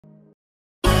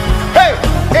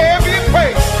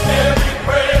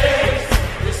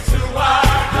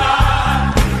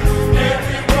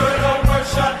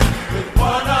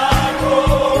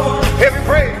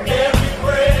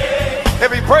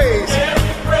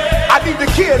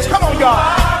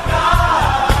God.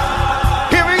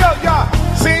 Here we go, y'all.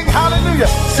 Sing hallelujah.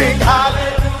 Sing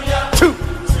hallelujah to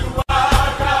our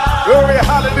God. Glory,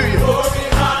 hallelujah. Glory,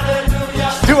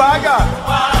 hallelujah to our God.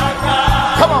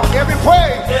 Come on, every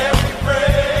praise.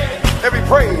 Every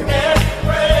praise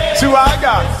to our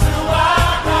God.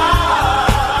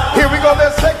 Here we go,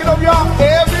 let's take it over, y'all.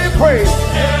 Every praise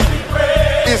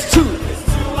is to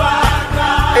our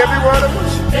God. Every word of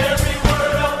worship.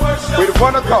 With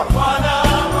one accord.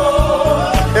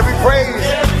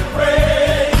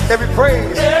 Every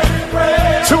praise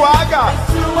to our God.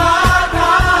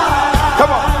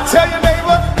 Come on, tell your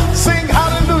neighbor, sing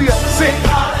hallelujah. Sing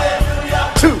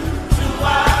hallelujah to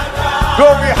our God.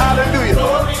 Glory, hallelujah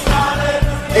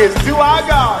is to our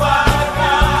God.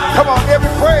 Come on, every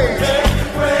praise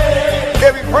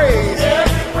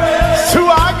to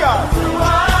our God.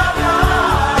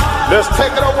 Let's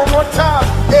take it over one more time.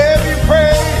 Every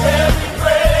praise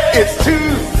is to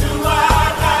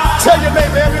our God. Tell your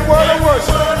neighbor, every word of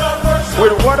worship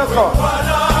with one accord.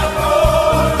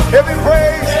 Every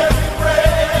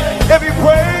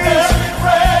praise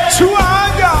to our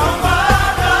God.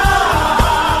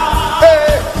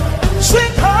 Hey,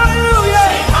 sing hallelujah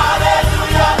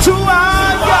to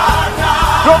our God.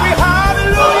 Glory,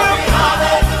 hallelujah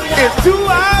is to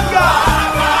our God.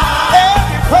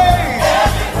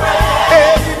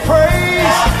 Every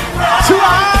praise to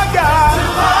our God.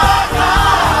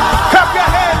 Clap your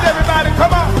hands, everybody.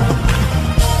 Come on.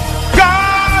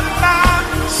 God, my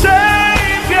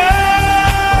Savior.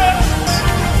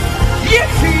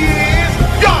 Yes, He is.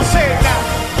 Y'all say it now.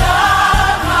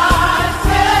 God, my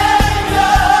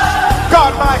Savior.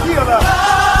 God, my healer.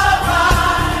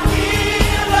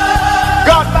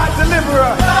 God, my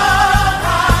deliverer.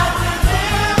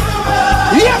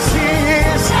 Yes, He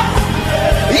is.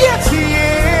 Yes, He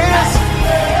is.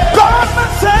 God, my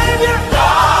Savior.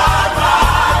 God,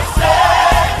 my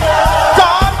Savior.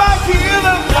 God, my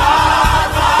healer.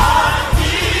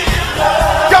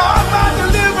 God, my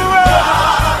deliverer.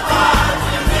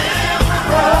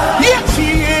 Yes,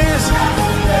 He is.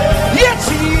 Yes,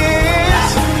 He is.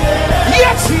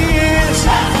 Yes, He is.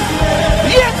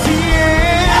 Yes, He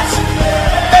is.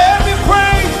 Every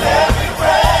praise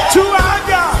to our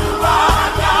God.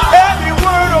 Every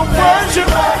word of worship.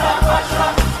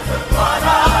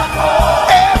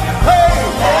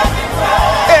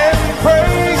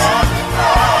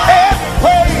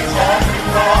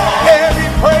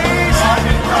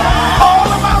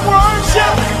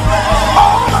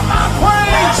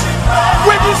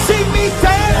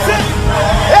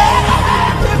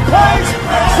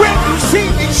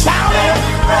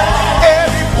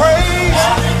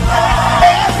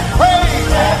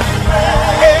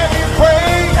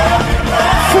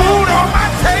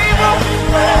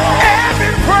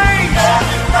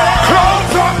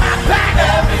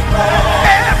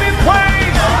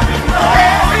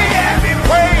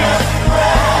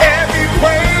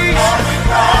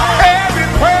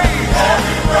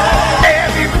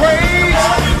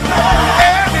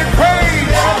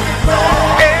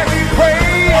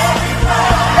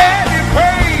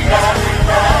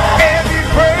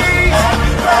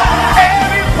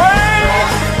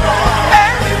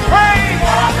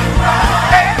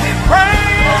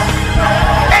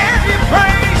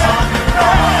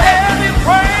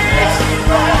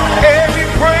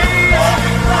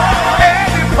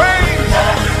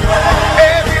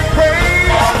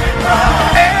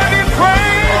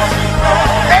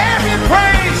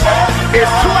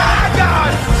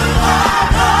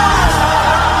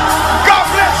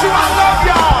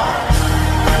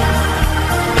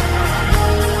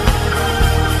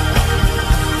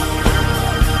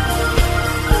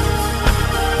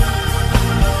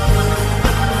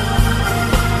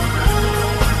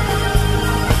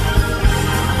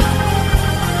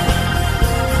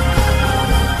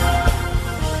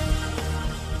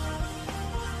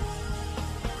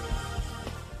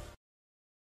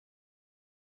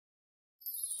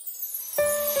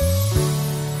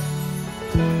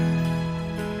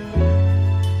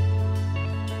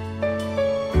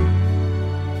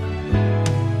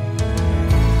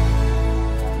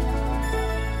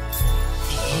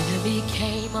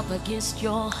 Against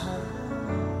your home.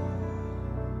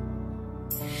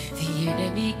 The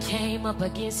enemy came up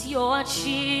against your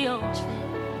children.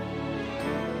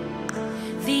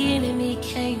 The enemy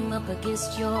came up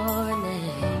against your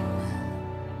name.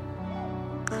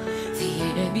 The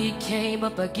enemy came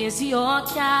up against your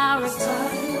character.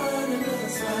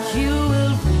 You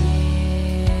will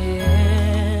win,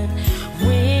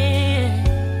 win.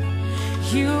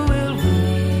 You will win.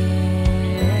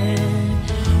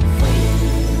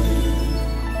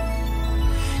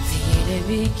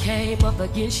 enemy came up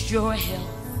against your health.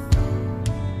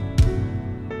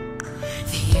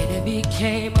 The enemy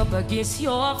came up against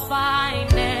your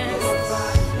finances.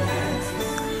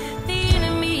 The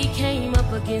enemy came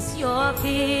up against your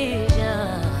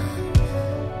vision.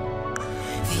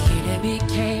 The enemy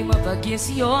came up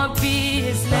against your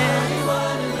business.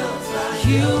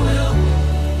 You will win.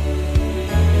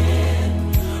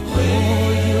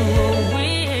 Oh, you will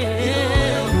win.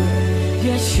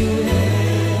 Yes, you will.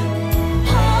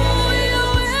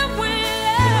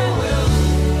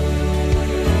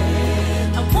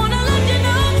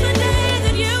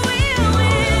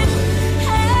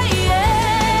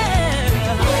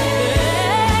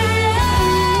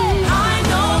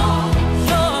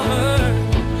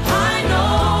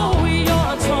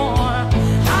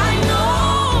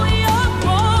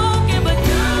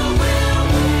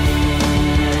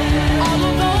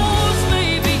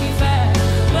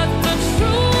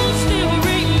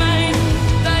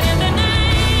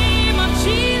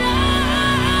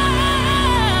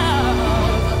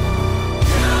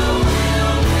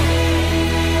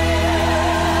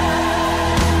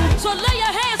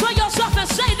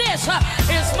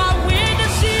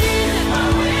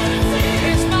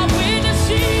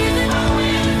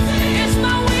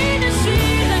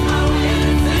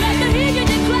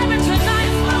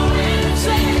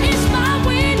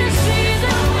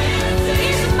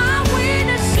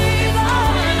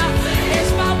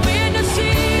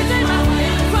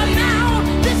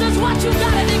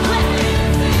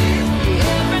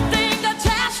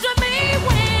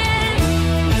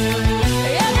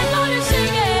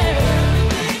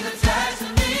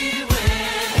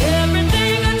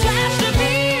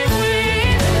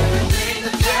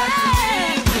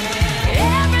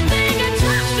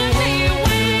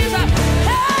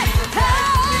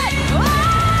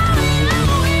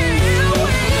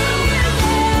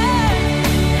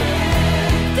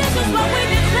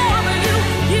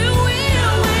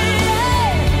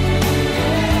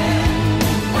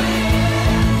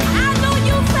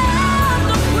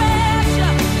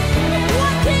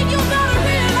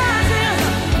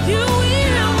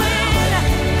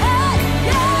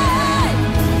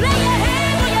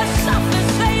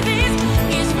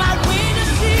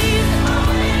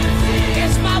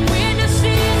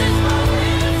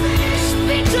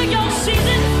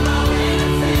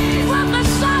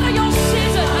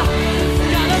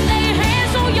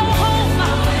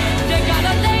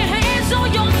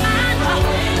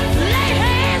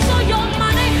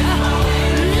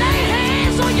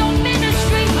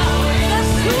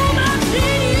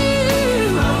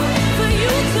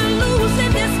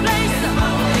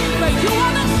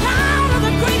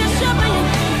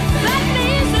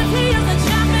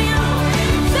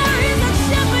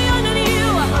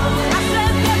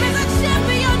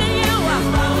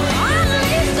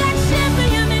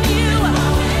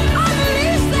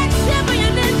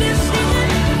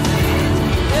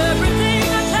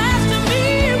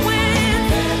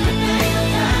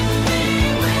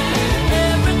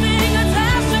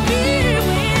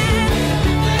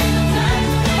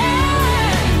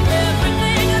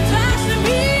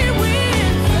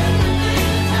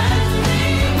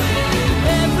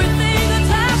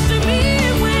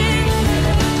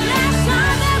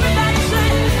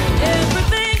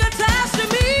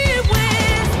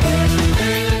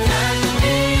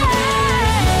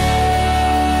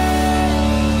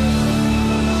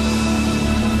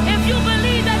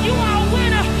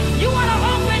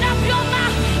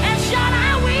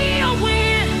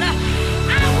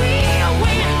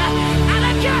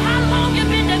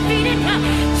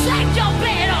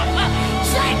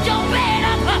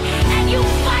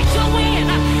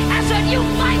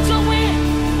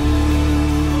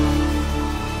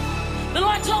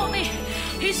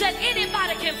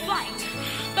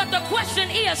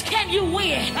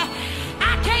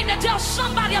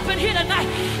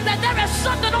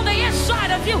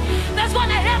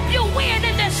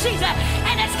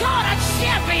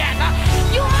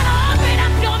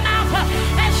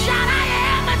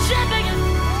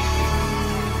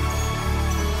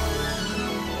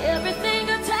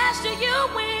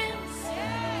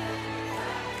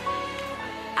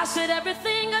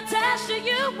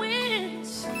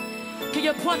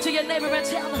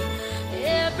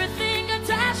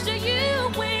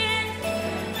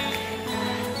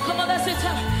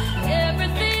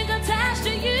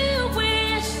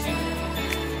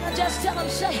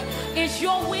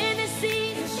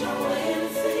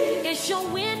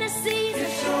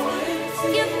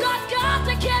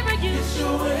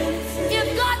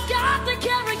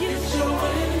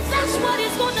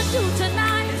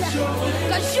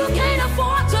 Cause you can't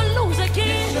afford to lose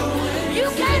again. You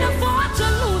can't afford to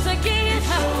lose again.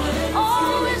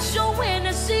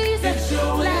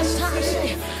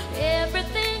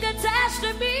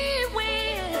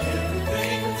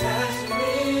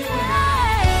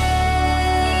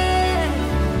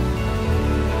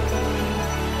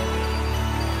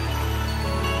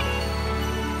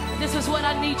 This is what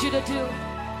I need you to do.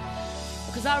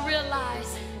 Because I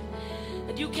realize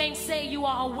that you can't say you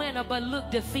are a winner but look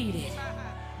defeated.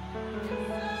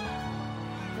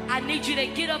 I need you to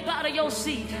get up out of your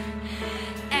seat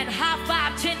and high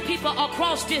five 10 people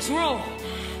across this room.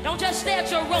 Don't just stay at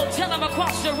your room, tell them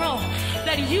across the room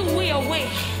that you will win.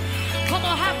 Come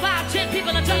on, high five 10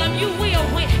 people and tell them you will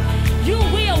win. You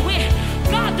will win.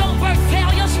 God don't birth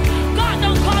failures. God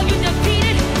don't call you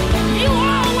defeated. You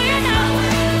are a winner.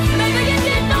 Maybe you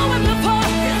didn't know it before,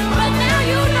 but now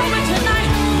you know it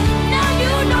tonight. Now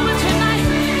you know it tonight.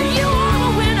 You are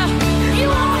a winner. You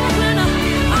are a winner.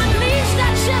 Unleash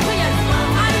that champion.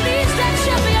 Unleash that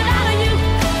champion out of you.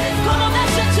 Come on,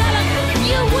 that's your tell him.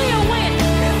 You will win.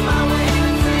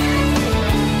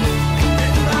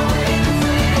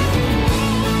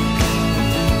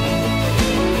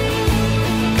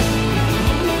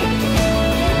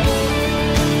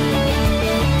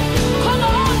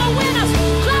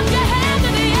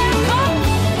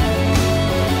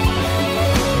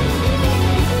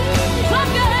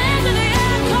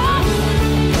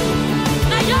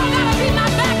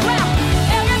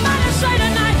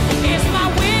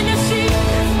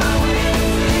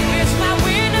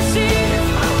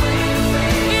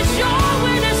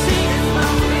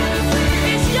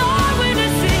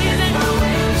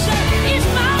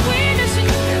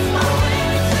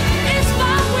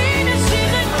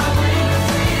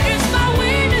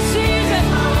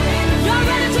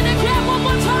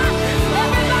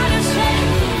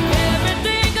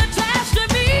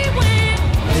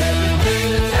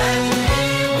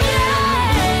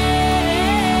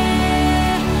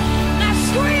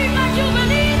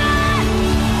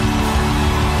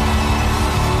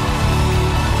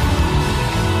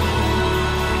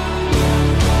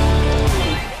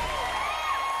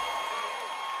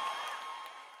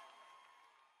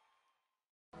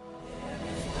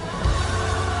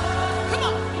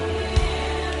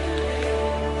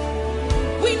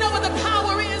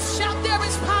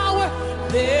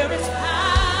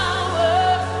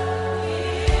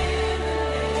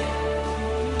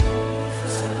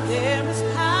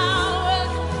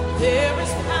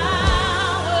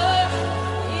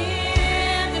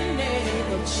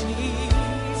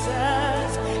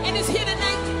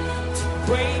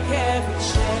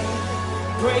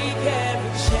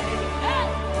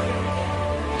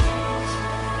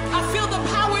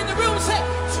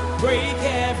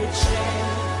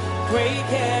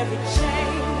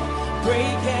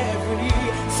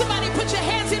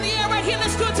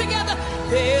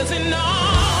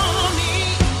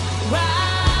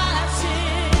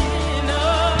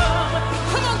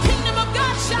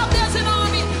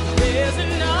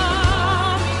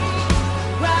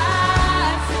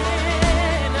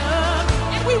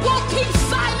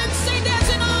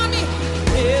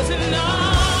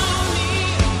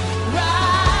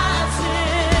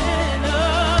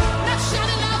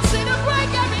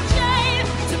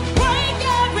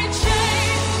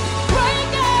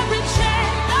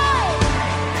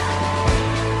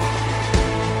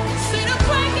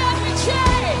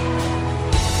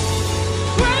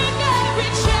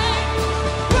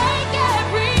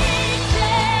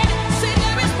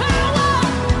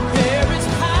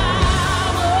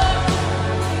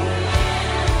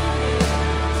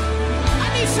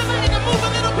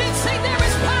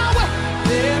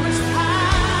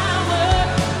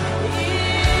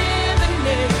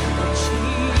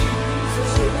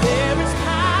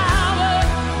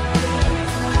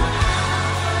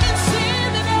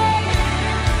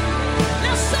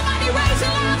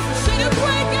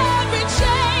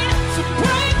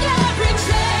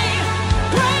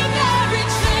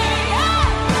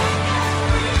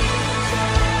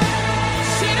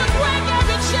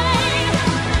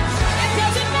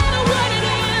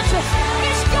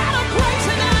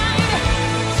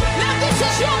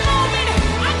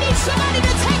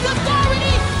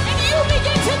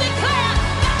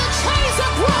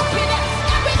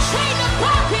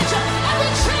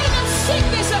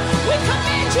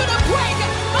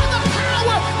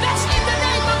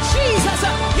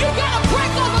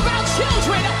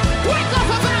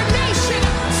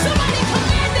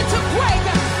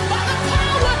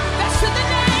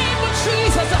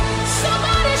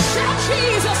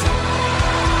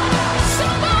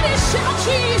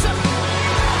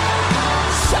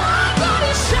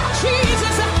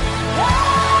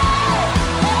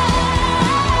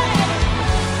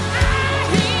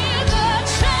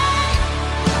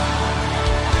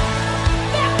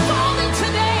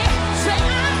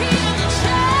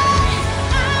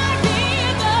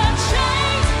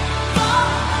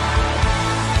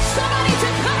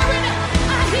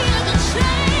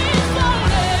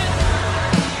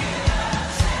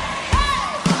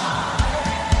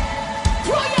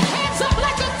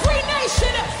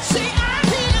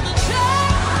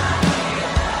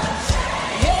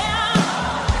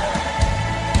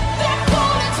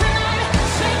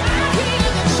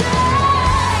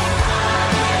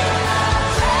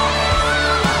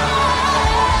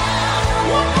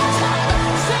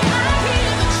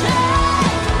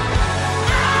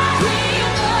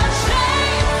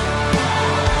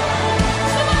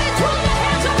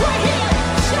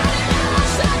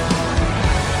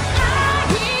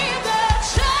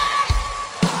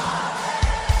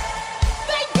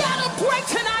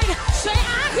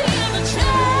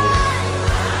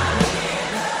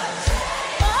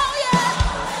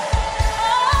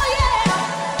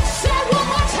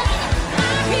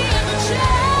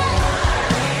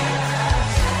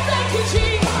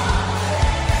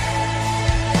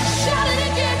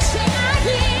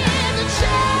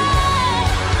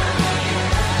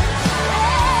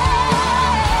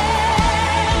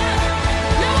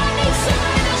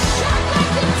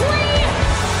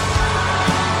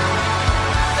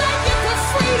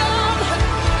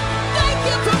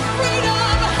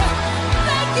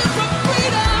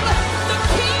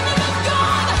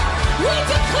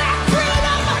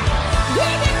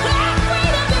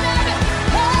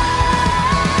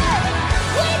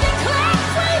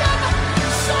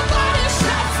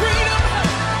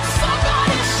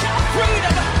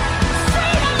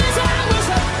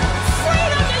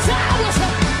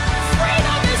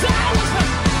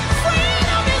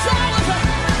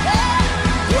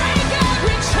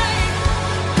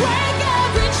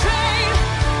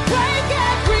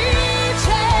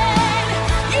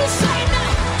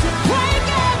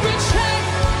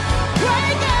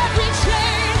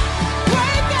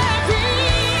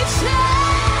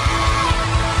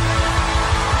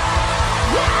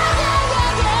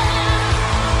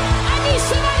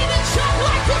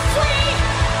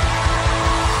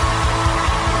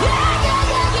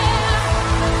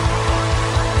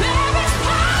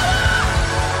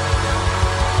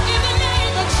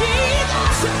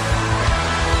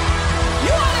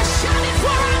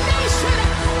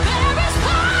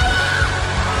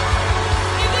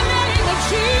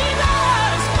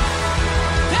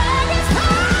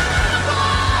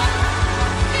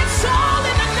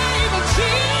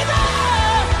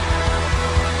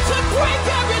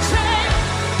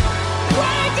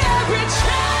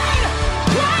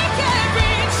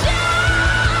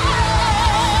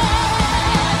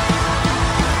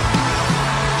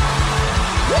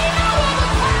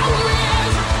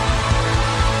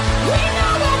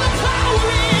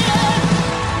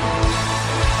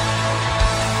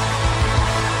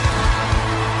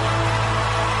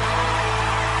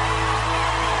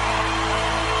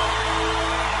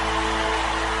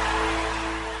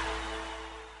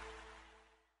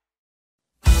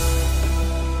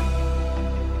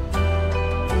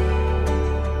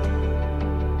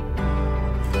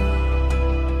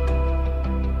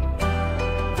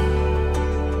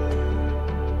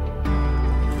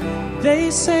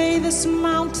 say this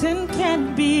mountain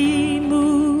can't be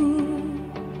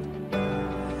moved.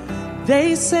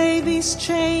 They say these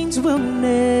chains will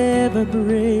never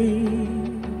break.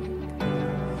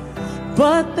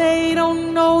 But they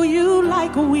don't know you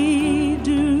like we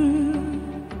do.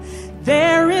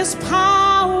 There is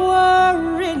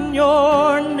power in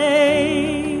your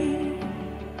name.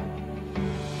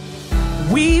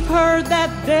 We've heard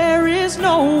that there is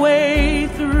no way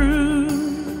through.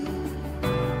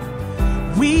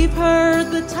 We've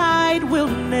heard the tide will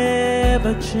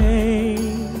never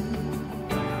change.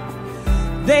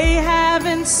 They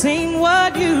haven't seen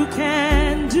what you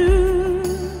can do.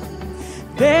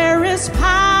 There is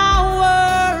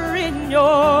power in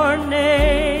your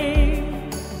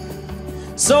name.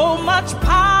 So much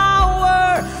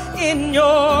power in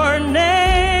your name.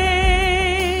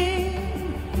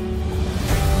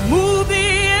 Move the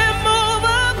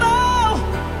immovable,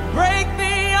 break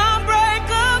the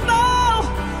unbreakable.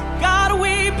 God,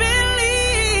 we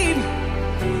believe.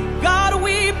 God,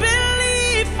 we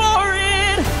believe for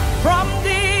it. From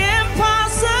the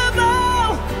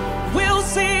impossible, we'll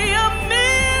see a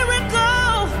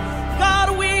miracle. God,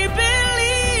 we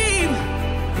believe.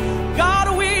 God,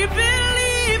 we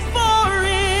believe for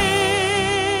it.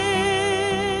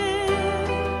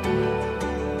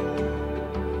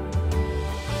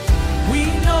 We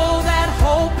know that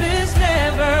hope is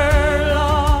never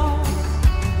lost.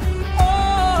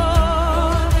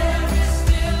 Oh, there is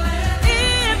still an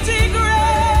empty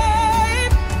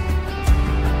grave.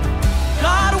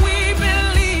 God, we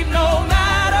believe no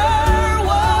matter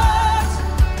what,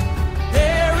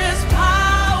 there is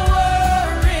power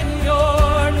in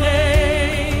your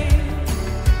name.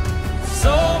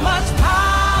 So much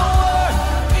power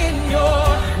in your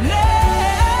name.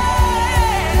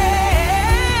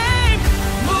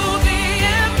 Move the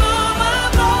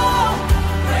immovable,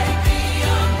 break the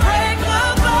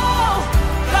unbreakable.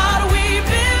 God, we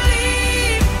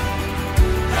believe.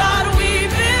 God, we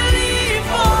believe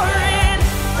for it.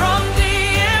 From the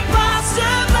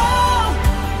impossible,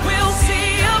 we'll see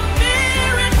a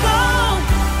miracle.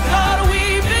 God, we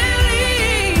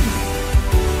believe.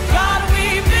 God, we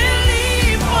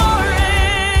believe for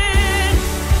it.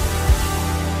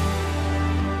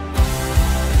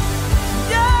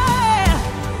 Yeah,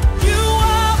 you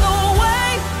are the way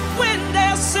when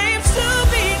there seems to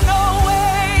be no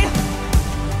way.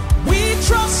 We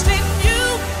trust in you,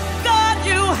 God,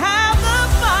 you have the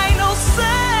final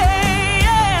say.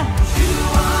 Yeah. You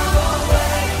are the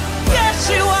way. Yes,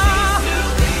 you are.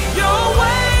 Your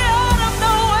way out of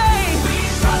no way. We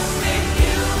trust in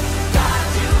you, God,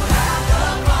 you have the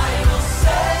final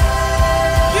say.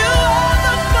 You have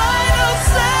the final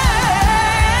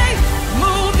say.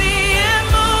 Move the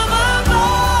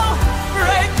immovable,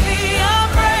 break the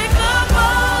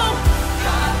unbreakable.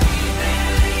 God, we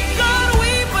believe. God,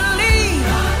 we believe.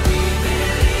 God, we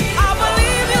believe. I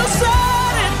believe you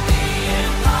said it.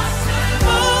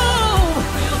 Move.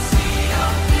 We'll see a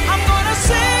miracle. I'm gonna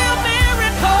see a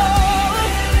miracle.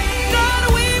 God,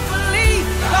 we believe.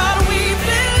 God, we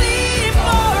believe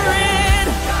for it.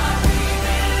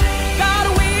 God,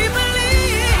 we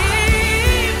believe.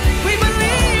 We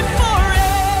believe for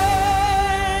it.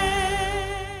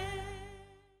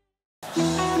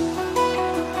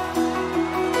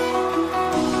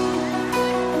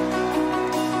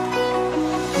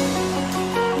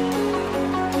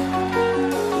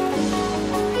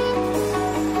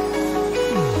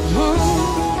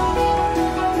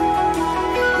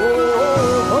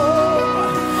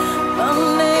 The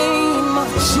name of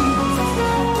Jesus.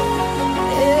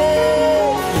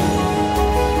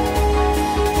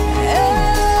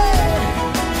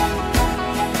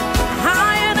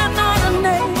 Higher than another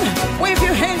name. Wave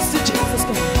your hands to Jesus.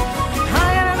 Come on.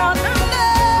 Higher than another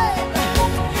name.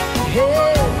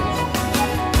 Hey.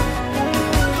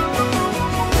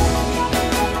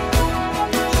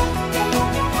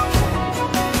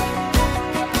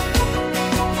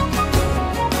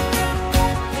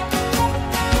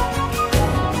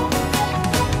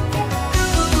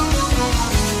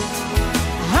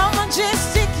 How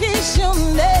majestic is your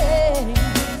name,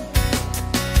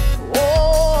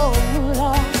 oh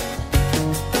Lord,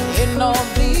 in all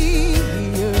the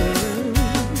earth.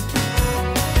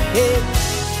 Hey,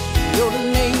 your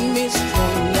name is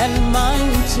strong and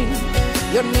mighty.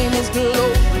 Your name is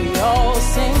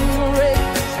glorious and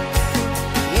great.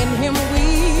 In him we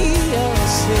are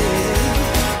saved.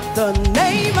 The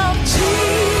name of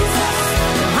Jesus,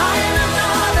 higher than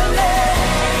other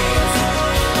names.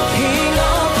 King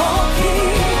of all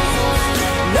kings,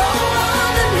 no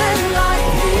other name like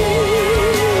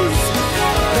his.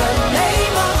 The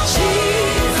name of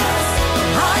Jesus,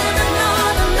 higher than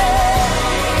other names.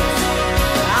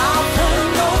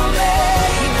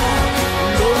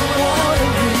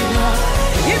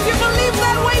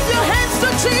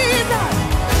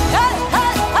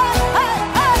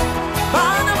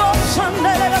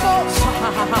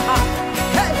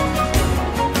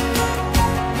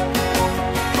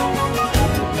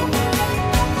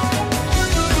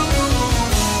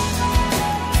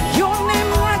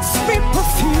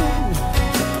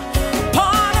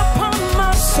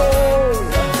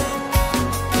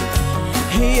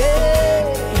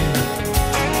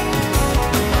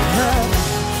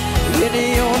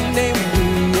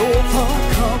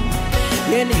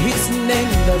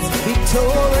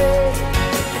 victory.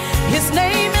 His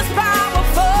name is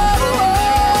powerful.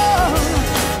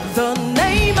 The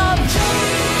name of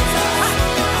Jesus.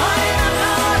 Higher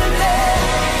than the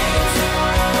names.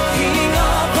 King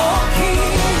of all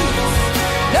kings.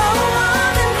 No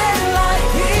other name like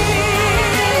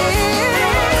Him.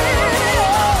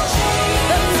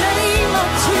 The name of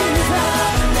Jesus.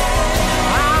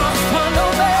 Alpha and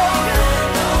Omega.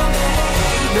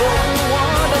 No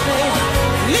other name.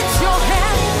 Lift your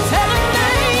hands. Tell the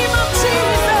name of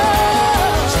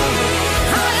Jesus.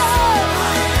 Higher.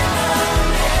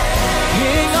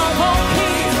 King of all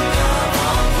kings.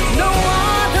 No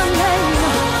other name.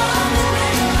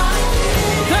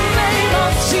 The name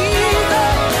of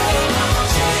Jesus.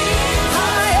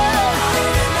 Higher.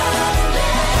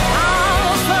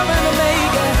 Alpha and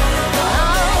Omega.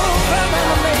 Alpha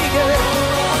and Omega.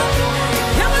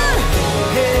 Come on.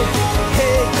 Hey,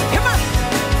 hey, come on.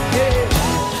 Hey.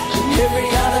 Every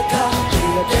other God,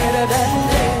 you're better than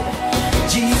dead.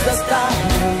 Jesus died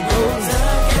and rose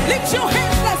again. Lift your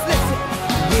hands, let's listen.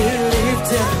 We lift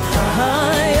Him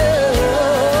higher.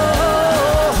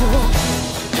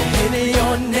 In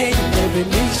your name, every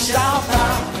knee shall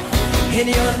bow. In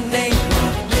your name,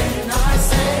 what can I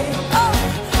say? Oh,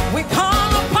 we call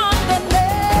upon the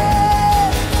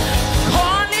name.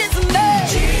 Call His name.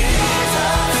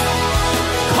 Jesus.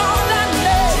 Call that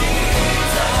name.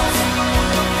 Jesus.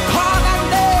 Call that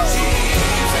name.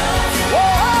 Jesus.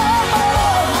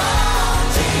 Whoa.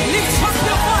 Lift up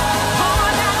your voice. Call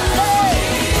that name.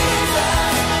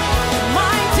 Jesus.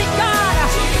 Mighty God.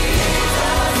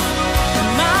 Jesus.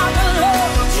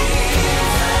 Marvelous.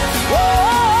 Jesus.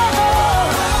 Whoa.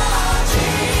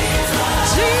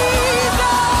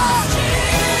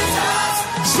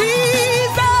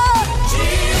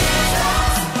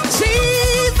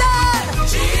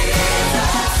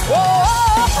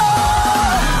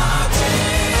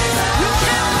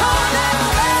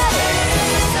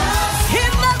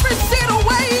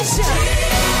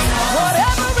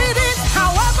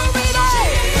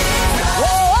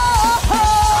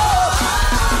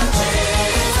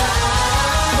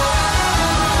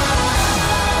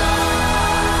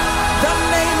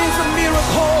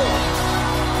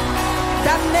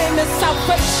 That name is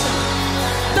salvation,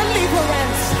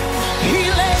 deliverance,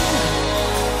 healing.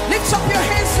 Lift up your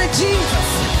hands to Jesus.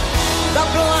 The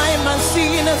blind man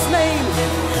see in His name.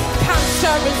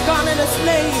 Cancer is gone in His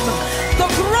name. The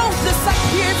growth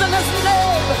disappears in His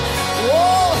name.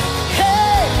 Oh,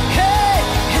 hey, hey,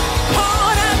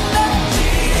 call that name.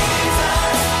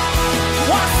 Jesus.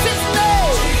 What's His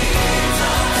name?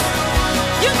 Jesus.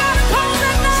 You gotta call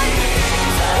that name.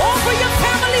 Jesus. Over your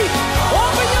family,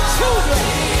 over your children.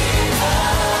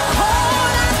 Call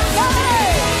that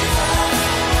name.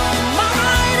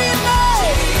 Mighty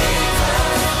name.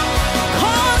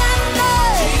 Call that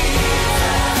name.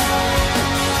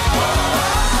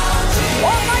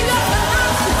 Over your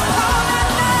finances, call that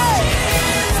name.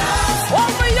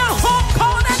 Over your home,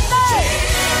 call that name.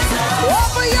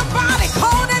 Over your body,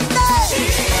 call that name.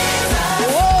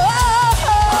 Whoa.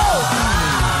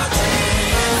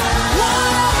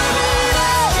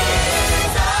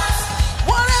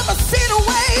 Whatever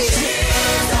situation.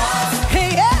 Hey,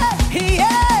 yeah,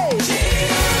 yeah.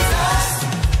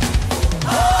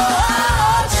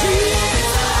 Oh,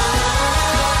 Jesus.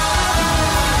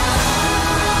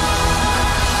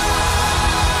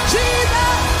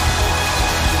 Jesus.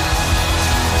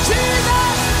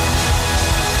 Jesus.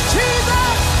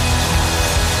 Jesus.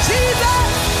 Jesus.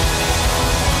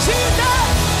 Jesus.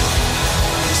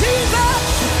 Jesus.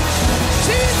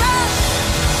 Jesus.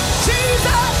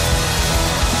 Jesus.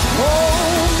 Oh,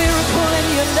 miracle in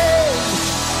your name.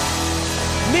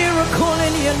 Miracle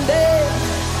in your name.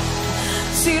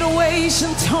 Situation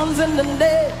turns in the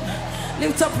name.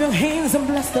 Lift up your hands and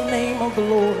bless the name of the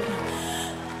Lord.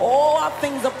 All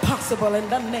things are possible in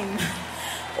the name.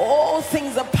 All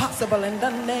things are possible in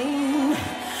the name.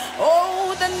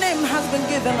 Oh, the name has been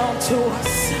given unto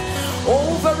us.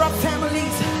 Over our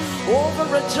families,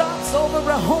 over our jobs, over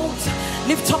our homes.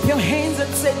 Lift up your hands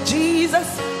and say, Jesus,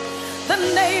 the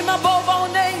name above all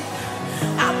names,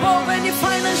 above any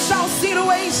financial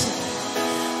situation,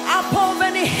 above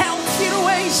any health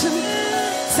situation.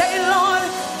 Say, Lord,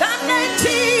 that name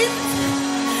Jesus.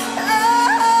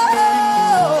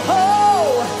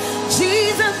 Oh,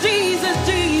 Jesus, Jesus,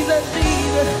 Jesus,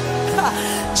 Jesus.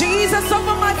 Jesus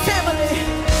over my family.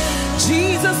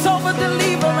 Jesus over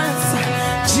deliverance.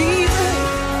 Jesus.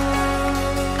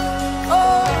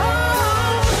 Oh,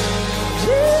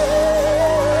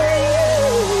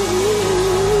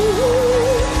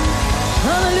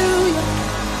 hallelujah.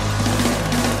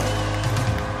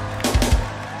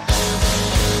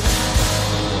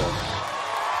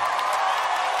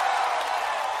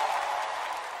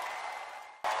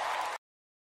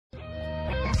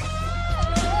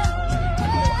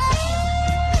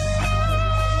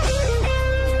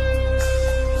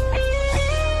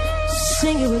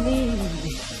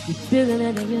 bigger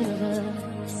than the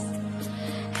universe,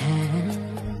 and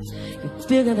you're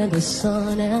bigger than the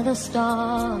sun and the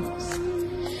stars.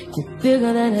 You're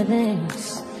bigger than the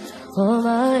things, oh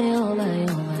my, oh my,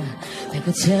 oh my, that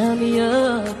could tear me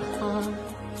apart.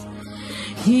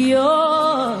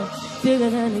 You're bigger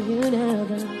than the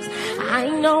universe. I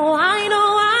know,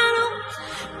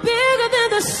 bigger than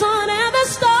the sun and the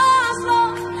stars,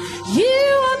 Lord.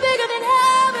 You are bigger than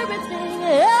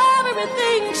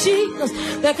everything, Jesus,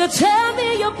 that could tear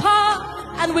me apart.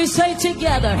 And we say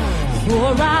together,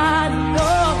 for I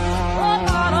know,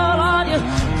 oh Lord, you're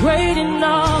great in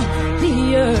all the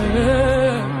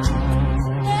earth.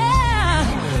 Yeah,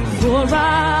 for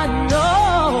I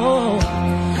know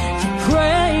you're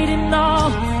great in all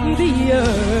the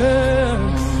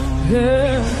earth.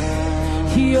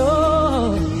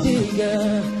 You're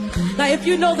bigger. Now if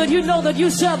you know that you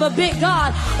serve a big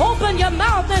God, open your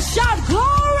mouth and shout glory.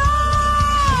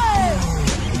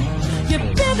 You're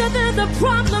bigger than the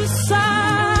problem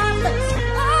silence.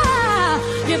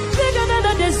 You're bigger than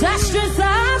the disasters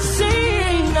I've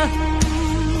seen.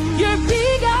 You're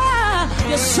bigger.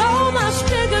 You're so much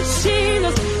bigger,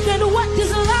 Jesus, than what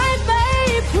this life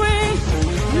may bring.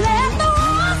 Let the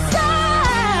world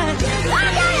say,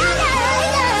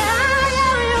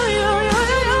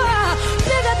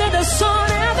 bigger than the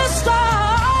sun and the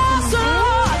stars,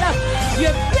 Lord.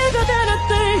 You're bigger than a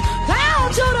thing. I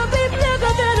want you to be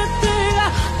bigger than a thing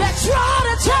that try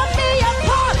to tear me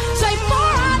apart. Say, for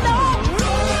I know.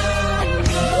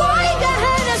 Wave your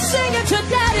hand and sing it to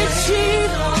Daddy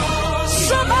Jesus.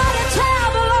 Somebody tell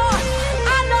the Lord, I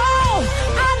know.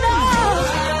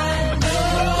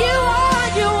 You are.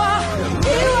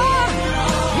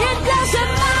 It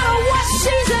doesn't matter what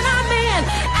season I'm in.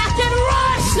 I can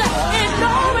rest in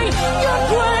knowing you're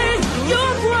great.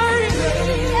 You're great.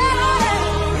 Yeah.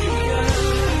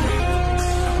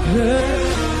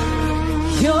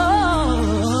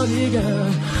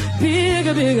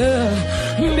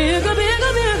 You're bigger,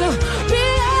 bigger.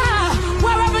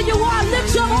 Wherever you are,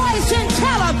 lift your voice and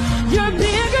tell them you're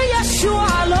bigger. Yes, you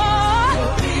are, Lord.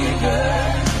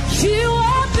 You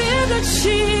are bigger,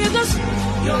 Jesus.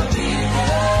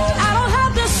 I don't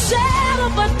have to settle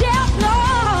for death,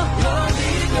 Lord.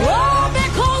 Oh,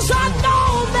 because I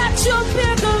know that you're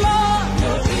bigger, Lord.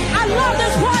 I love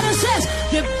this part. It says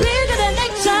you're bigger than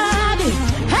anxiety.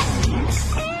 Hey.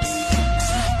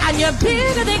 And you're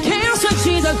bigger than cancer,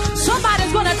 Jesus.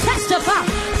 Somebody's gonna testify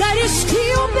that it's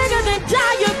still bigger than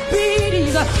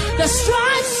diabetes. The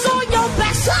stripes on your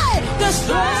back, say the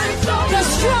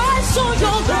stripes on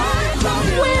your back.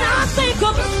 When I think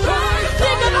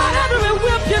about every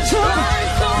whip you took,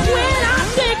 when I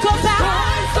think about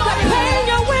the pain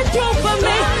you went through for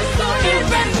me, it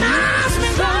reminds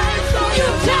me you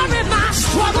carried my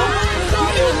struggle,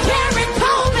 you carried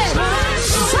COVID.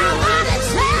 Somebody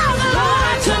tell the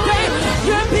Lord today,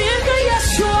 you're bigger,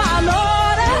 yes you are,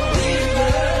 Lord.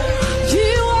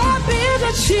 You are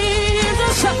bigger,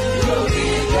 Jesus.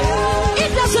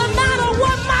 It doesn't matter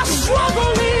what my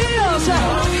struggle is.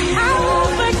 I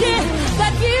won't forget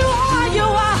that you are.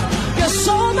 You're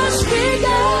so much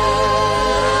bigger,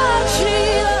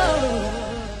 Jesus.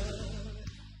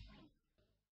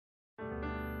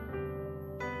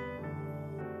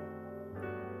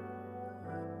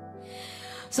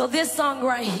 So this song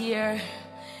right here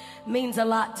means a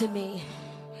lot to me.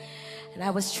 And I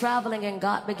was traveling and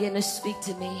God began to speak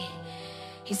to me.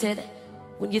 He said,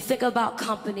 when you think about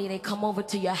company, they come over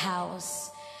to your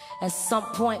house. At some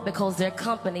point, because they're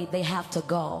company, they have to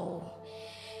go.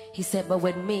 He said, but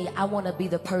with me, I want to be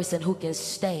the person who can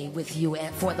stay with you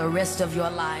and for the rest of your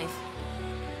life.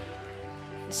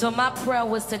 So my prayer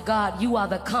was to God, you are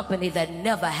the company that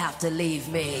never have to leave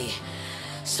me.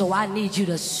 So I need you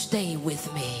to stay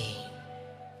with me.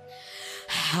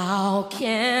 How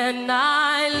can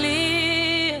I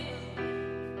live?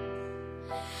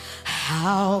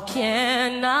 How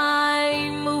can I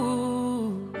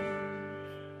move?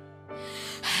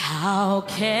 How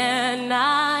can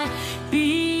I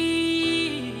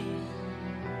be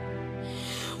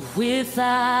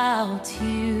without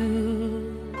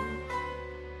you?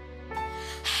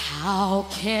 How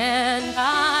can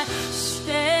I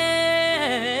stand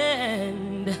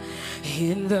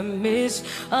in the midst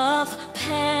of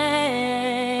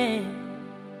pain?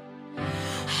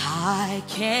 I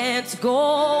can't go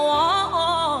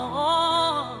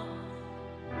on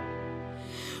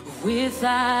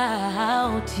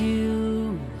without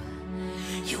you.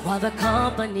 You are the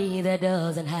company that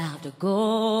doesn't have to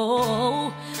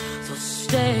go. So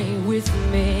stay with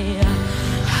me.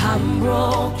 I'm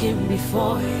broken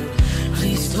before you.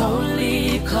 Please don't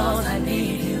leave, 'cause I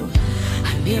need you.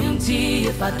 I'm empty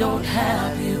if I don't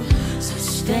have you.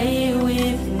 stay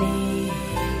with me.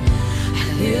 I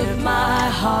lift my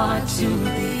heart to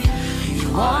thee. You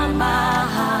are my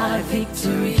high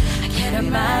victory. I can't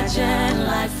imagine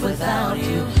life without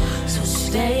you. So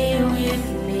stay with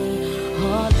me,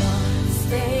 oh Lord,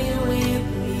 stay with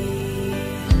me,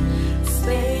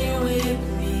 stay with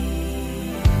me,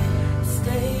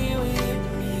 stay with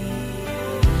me.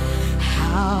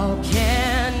 How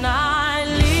can I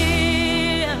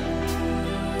live?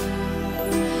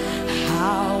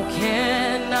 How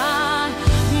can I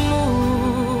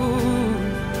move?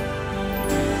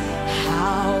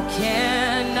 How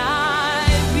can I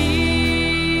be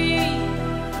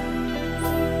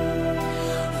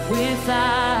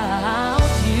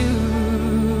without you?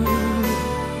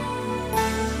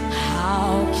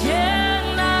 How can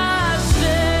I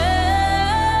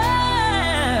stand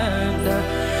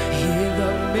in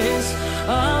the midst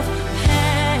of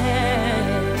pain?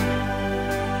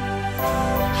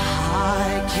 I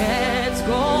can't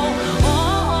go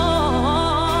on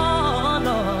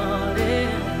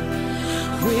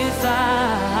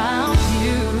without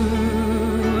you.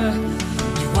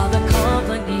 You are the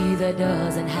company that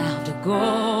doesn't have to go.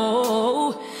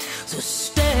 So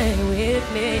stay with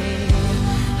me.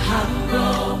 I'm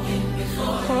broken.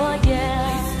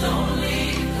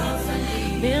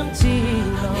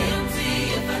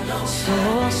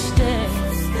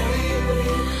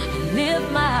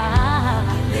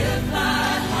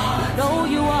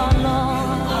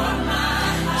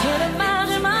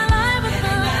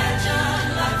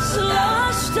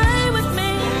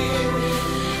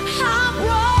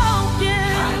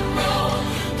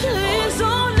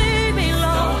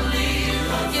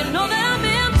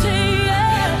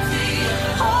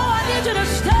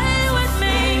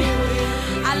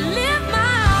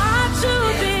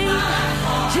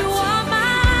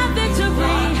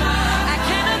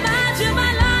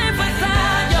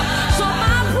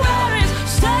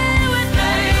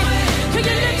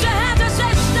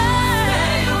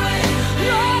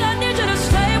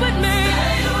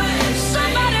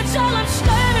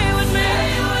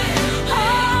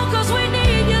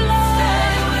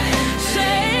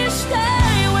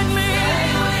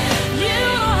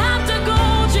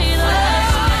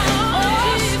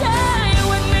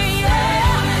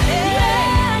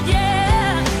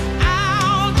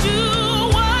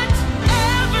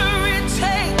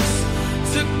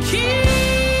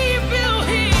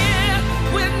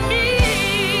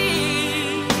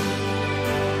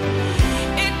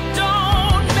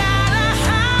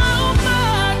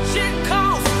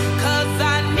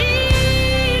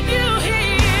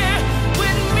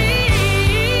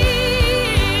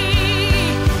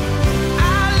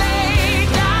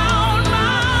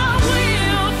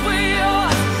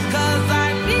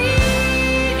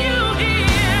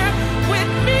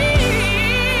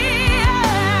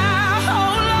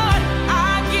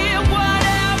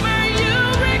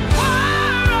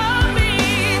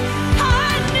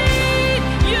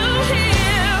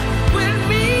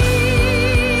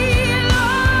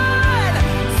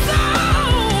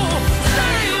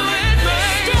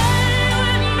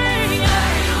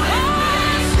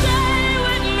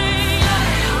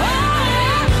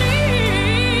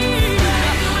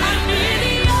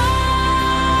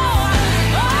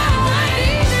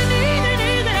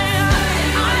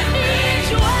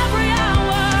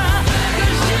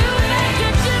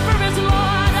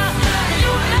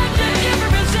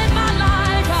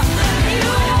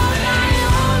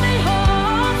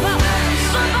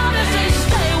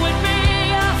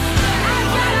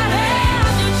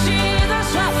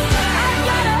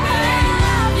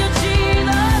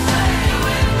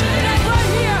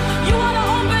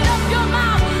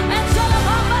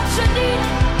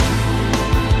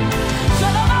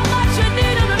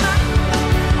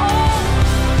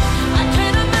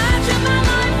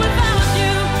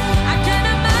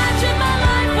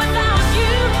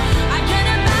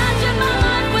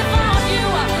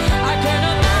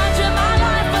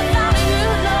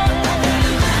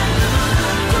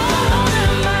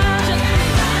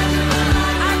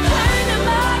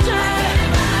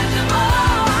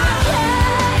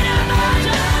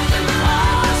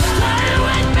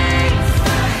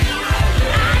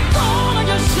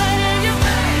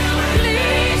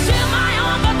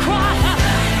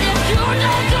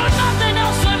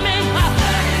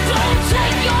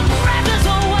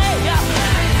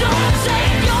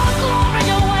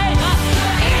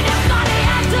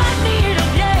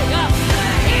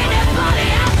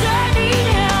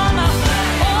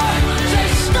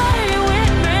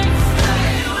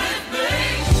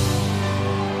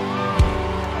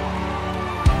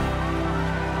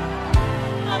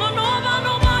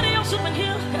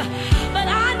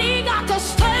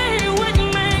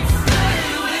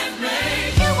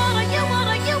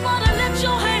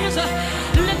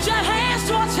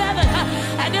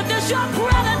 your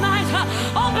prayer tonight.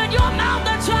 Open your mouth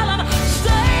and tell him,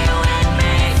 stay with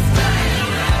me.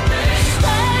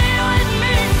 Stay with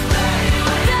me.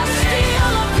 There's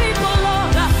still a people,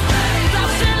 Lord,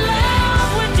 that's in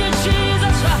love with you,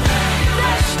 Jesus.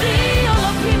 There's still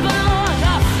a people, Lord,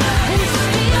 who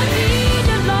still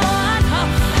need you, Lord.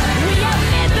 We have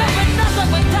been there for nothing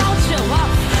without you.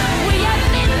 We have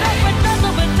been there for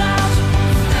nothing without you.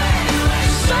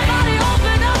 Somebody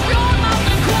open up your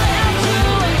mouth and cry out to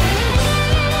him.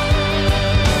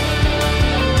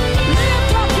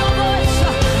 Lift up your voice.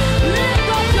 Lift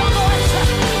up your voice.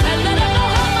 And let him know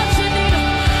how much you need him.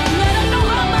 Let him know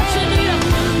how much you need him.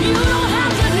 You don't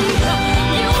have to need him.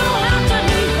 You don't have to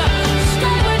need him.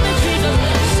 Stay with me, Jesus.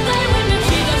 Stay with me,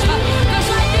 Jesus. Because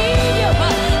I need you.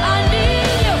 I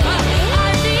need you.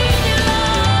 I need you,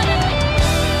 Lord.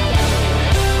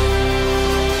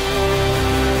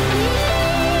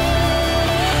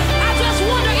 I just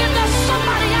wonder if there's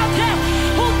somebody out there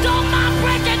who don't mind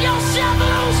breaking yourself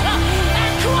loose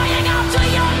and crying out to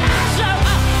your master.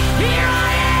 Here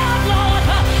I am, Lord.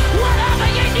 Whatever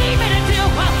you need me to do,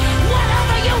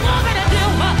 whatever you want me to do,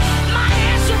 my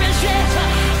answer is yes.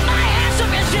 My answer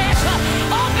is yes.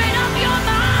 Open up your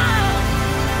mouth.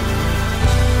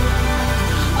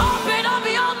 Open up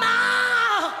your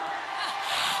mouth.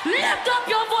 Lift up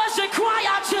your voice and cry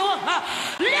out to him.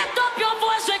 Lift up your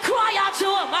voice and cry out to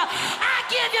him. I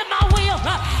give you my will.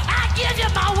 I give you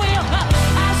my will.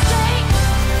 I say,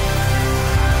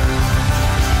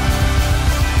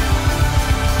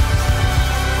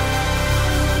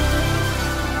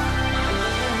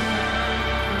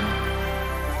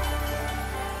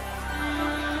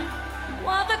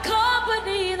 want the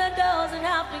company that doesn't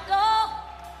have to go.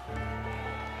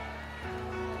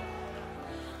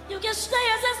 You can stay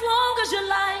as long as you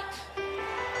like.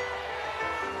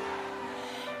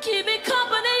 Keep me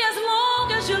company as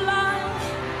long as you like.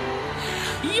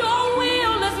 Your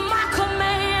will is my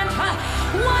command.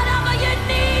 Whatever you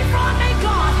need from me,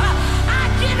 God, I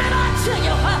give it unto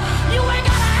you. You ain't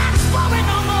gotta ask for it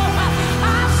no more.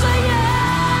 I say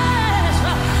yes.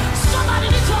 Somebody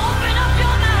needs to open up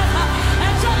your mouth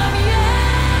and tell them yes.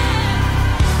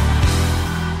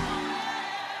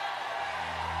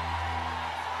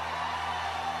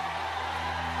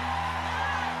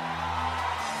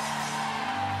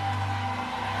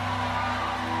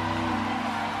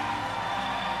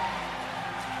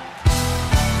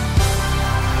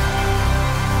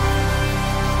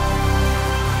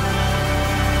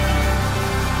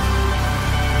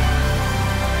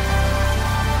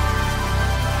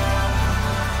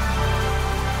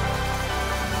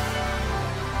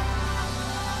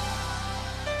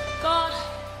 God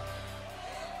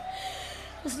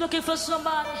is looking for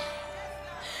somebody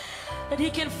that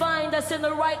he can find that's in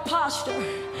the right posture,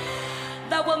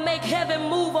 that will make heaven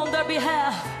move on their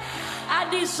behalf. I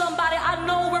need somebody. I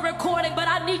know we're recording, but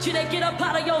I need you to get up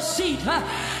out of your seat.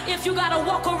 If you gotta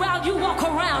walk around, you walk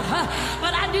around.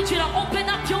 But I need you to open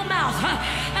up your mouth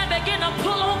and begin to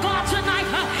pull on God tonight.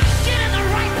 Get in the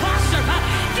right posture.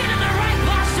 Get in the right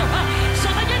posture.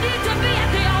 Some of you need to be at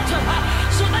the altar.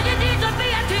 Some of you need to be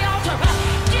at the altar.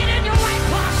 Get in your right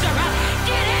posture.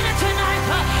 Get in it tonight.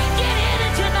 Get in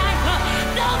it tonight.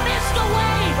 Don't miss the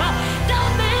wave.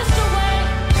 Don't miss the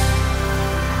wave.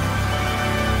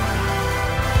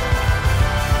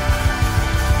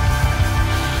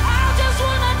 I just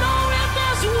want to know if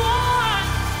there's one.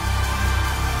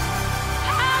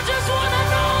 I just want to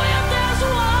know if there's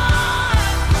one.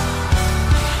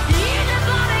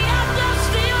 Anybody out there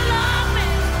still love me?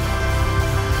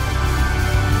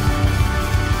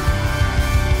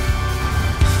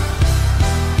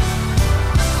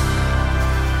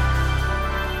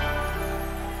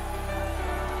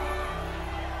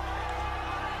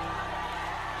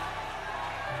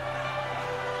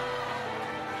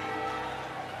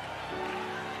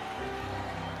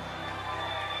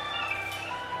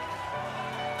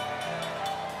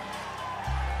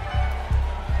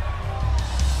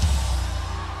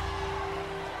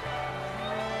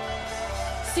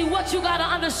 See, what you gotta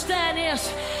understand is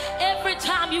every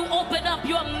time you open up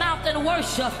your mouth and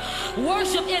worship,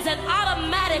 worship is an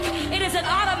automatic, it is an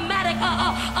automatic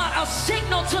a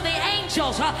signal to the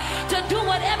angels to do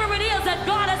whatever it is that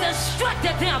God has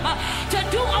instructed them to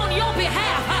do on your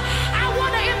behalf. I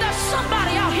wonder if there's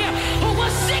somebody out here who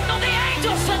will signal the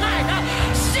angels tonight.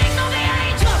 Signal the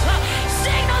angels.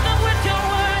 Signal them with your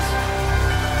words.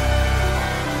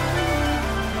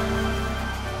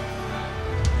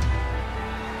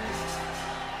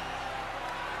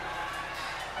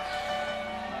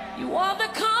 You are the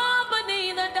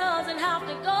company that doesn't have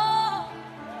to go.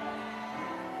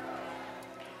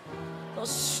 So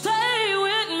stay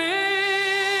with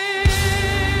me.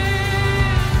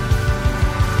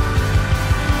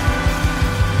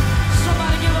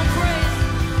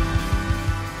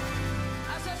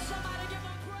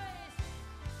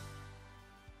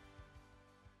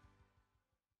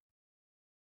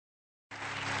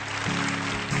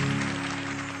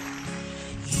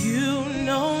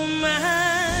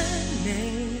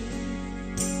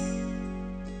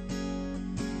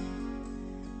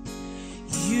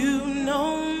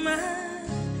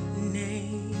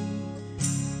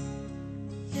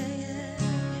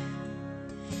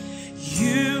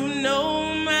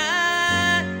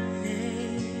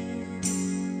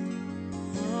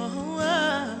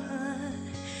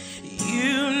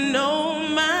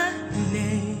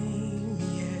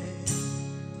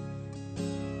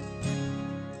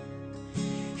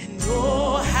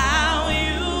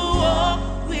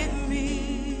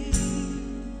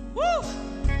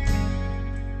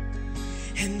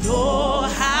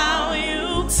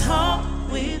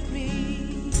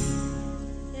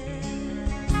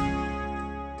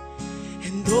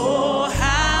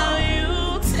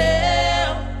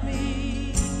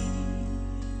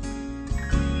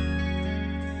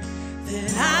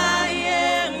 that I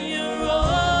am your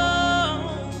own.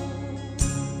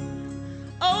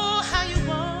 Oh, how you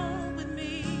walk with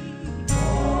me.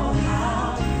 Oh,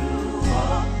 how you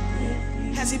walk with me.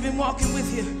 Has he been walking with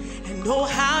you? And oh,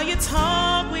 how you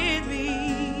talk with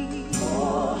me.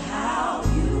 Oh, how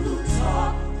you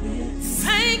talk with me.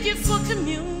 Thank you for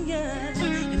communion.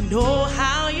 And oh,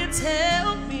 how you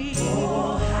tell me.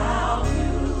 Oh, how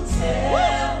you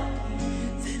tell me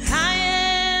that I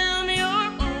am your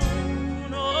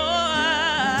own. Oh,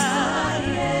 I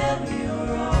am your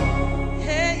own.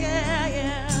 Yeah, yeah,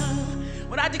 yeah.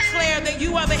 When I declare that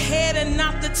you are the head and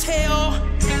not the tail,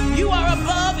 you are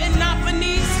above and not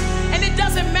beneath. And it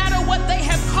doesn't matter what they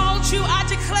have called you. I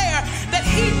declare that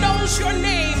he knows your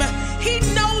name. He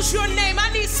knows your name. I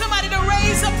need somebody to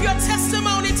raise up your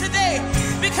testimony today,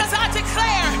 because I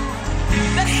declare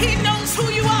that he knows who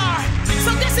you are.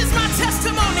 So this is my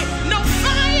testimony. No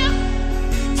fire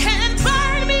can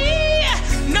burn me.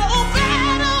 No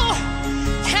battle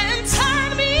can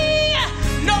turn me.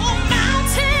 No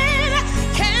mountain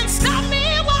can stop me.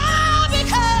 Why?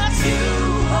 Because you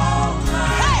hold my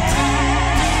hand.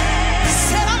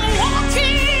 Said I'm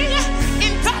walking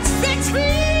in God's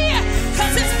victory,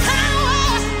 'cause his power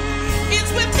is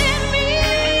within me.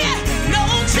 No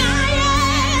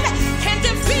giant can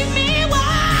defeat me. Why?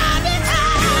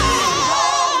 Because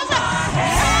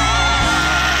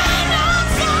no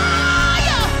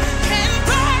fire can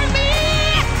burn me.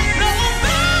 No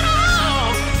battle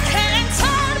can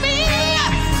turn me.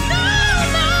 No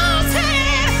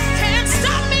mountain can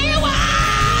stop me. Why?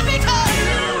 Because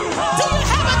do you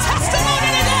have a testimony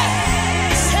today?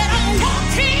 Said I'm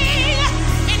walking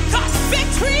in God's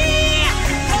victory,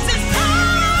 'cause his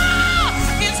power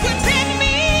is within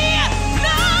me.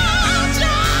 No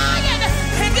giant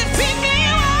can defeat me.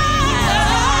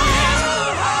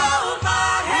 Hold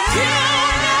my hand. You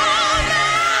know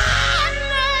my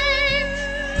name.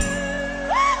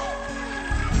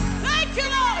 Thank you,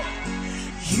 Lord.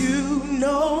 You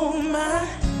know my,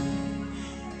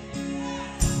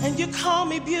 and you call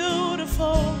me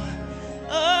beautiful.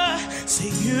 Say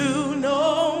you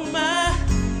know my,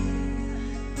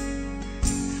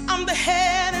 I'm the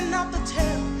head and not the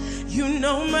tail. You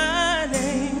know my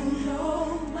name.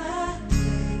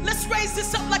 Let's raise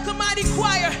this up like a mighty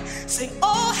choir. Say,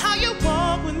 oh, how you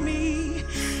walk with me.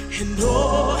 And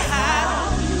oh,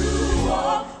 how you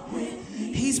walk with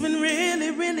me. He's been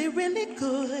really, really, really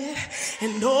good.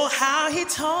 And oh, how he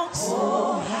talks.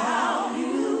 Oh, how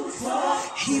you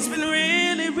talk. He's been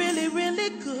really, really, really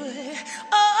good.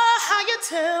 Oh, how you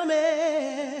tell me.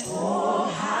 Oh,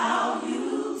 how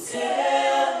you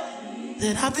tell me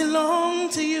that I belong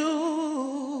to you.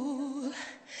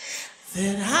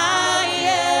 That I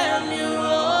am your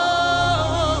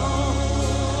own.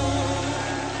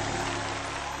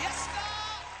 Yes,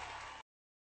 God.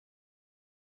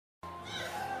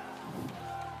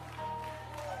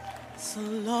 So,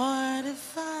 Lord,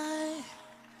 if I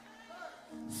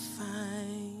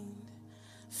find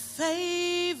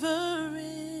favor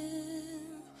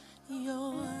in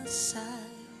your sight,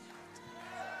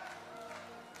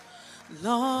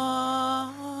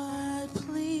 Lord,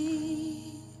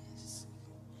 please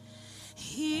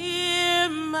hear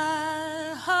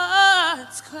my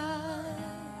heart's cry,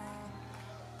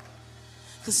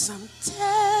 'cause I'm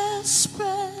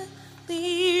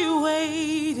desperately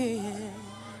waiting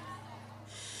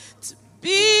to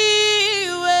be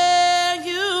where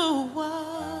you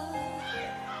are.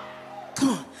 Come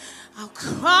on. I'll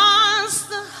cross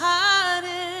the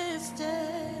hottest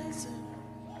desert.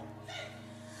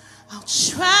 I'll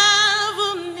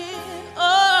travel near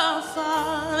or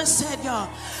far. Let's say it, y'all.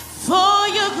 For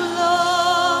your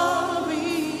glory.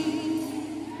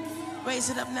 Raise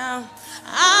it up now.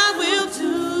 I will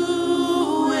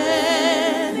do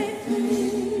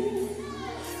anything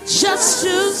just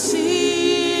to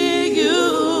see you,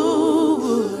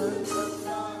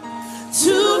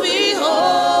 to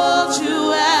behold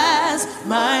you as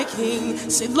my King.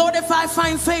 Say, Lord, if I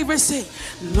find favor, say,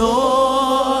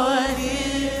 Lord,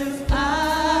 if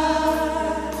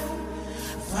I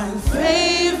find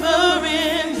favor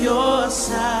in your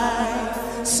sight.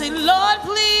 Say, Lord,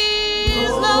 please,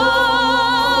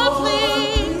 Lord,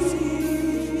 please,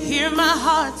 hear my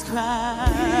heart's cry.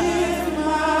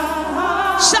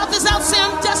 Shout this out, say,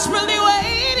 I'm desperately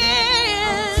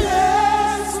waiting,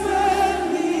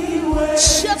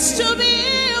 just to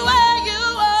be where you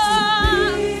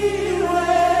are.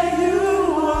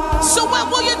 So what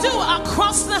will you do? I'll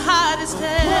cross the hottest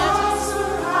desert.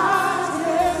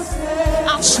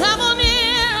 I'll travel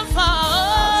near and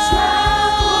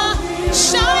far.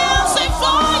 Shout out, say,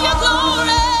 for your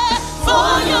glory,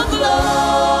 for your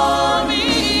glory.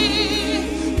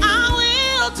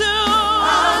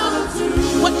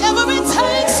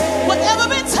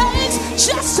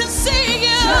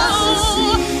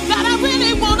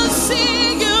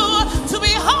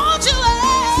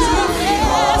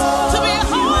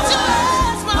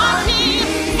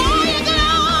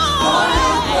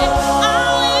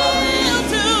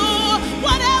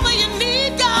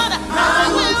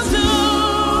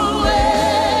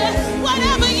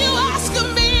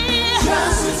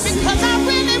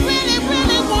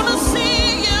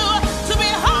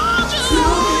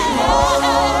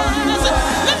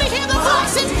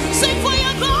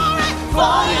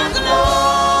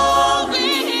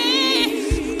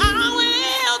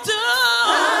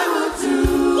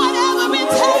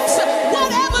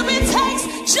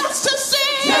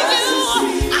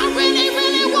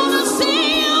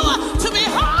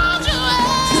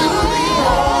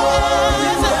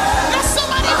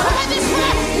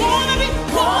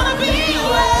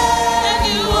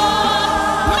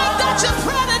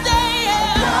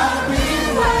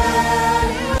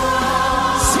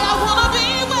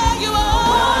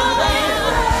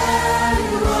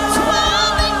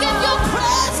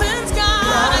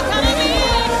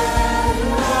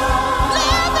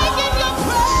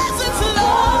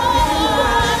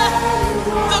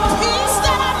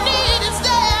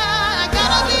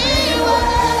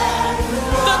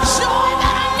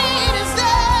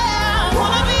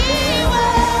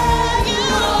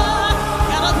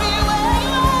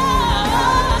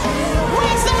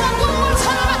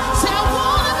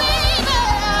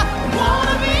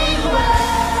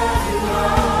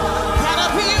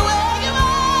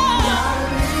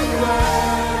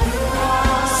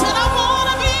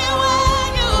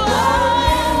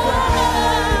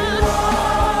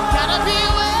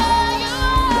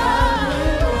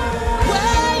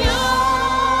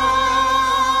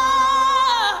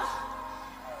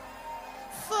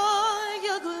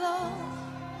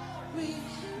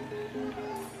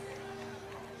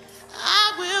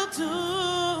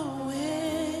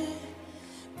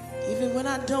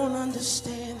 don't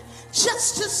understand,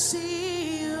 just to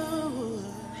see you,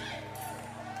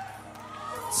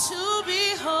 to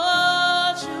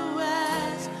behold you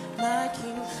as my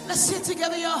King. Let's sit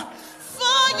together, y'all.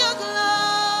 For your glory,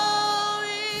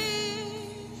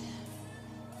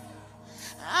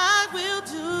 I will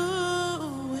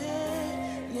do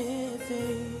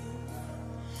anything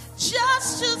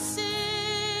just to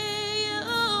see you,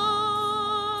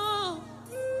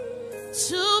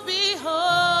 to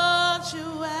behold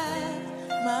you as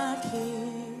my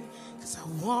King. 'Cause I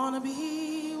want to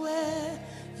be where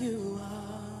you are.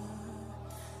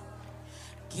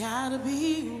 Gotta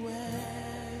be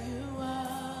where you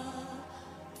are.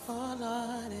 Oh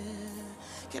Lord,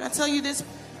 yeah. Can I tell you this,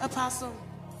 Apostle?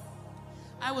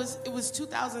 It was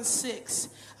 2006.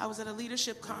 I was at a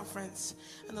leadership conference,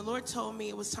 and the Lord told me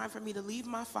it was time for me to leave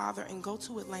my father and go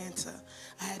to Atlanta.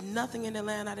 I had nothing in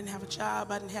Atlanta. I didn't have a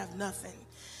job. I didn't have nothing.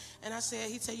 And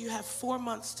he said, you have 4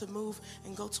 months to move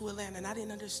and go to Atlanta. And I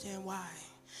didn't understand why.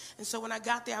 And so when I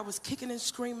got there, I was kicking and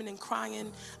screaming and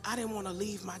crying. I didn't want to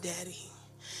leave my daddy.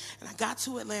 And I got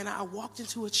to Atlanta. I walked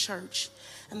into a church,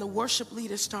 and the worship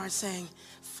leader started saying,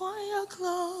 for your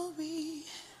glory.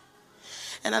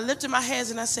 And I lifted my hands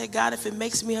and I said, God, if it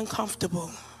makes me uncomfortable,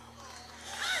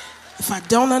 if I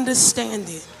don't understand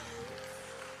it,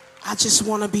 I just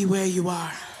want to be where you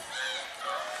are.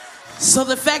 So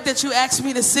the fact that you asked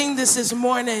me to sing this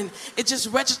morning, it just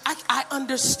registers. I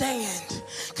understand.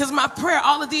 Because my prayer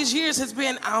all of these years has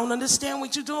been, I don't understand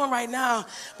what you're doing right now,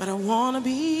 but I want to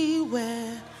be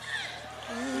where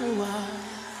you are.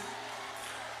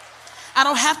 I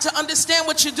don't have to understand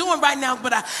what you're doing right now,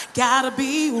 but I gotta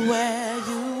be where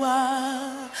you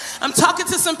are. I'm talking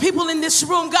to some people in this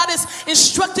room. God has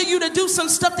instructed you to do some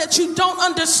stuff that you don't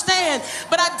understand.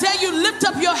 But I dare you, lift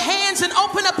up your hands and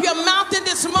open up your mouth in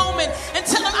this moment and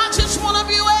tell them, I just want to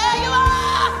be where you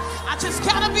are. I just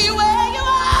gotta be where you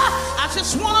are. I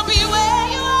just want to be where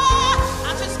you are.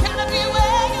 I just gotta be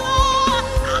where you are.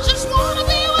 I just want to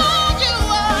be where you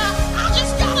are. I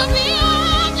just gotta be where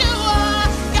you are.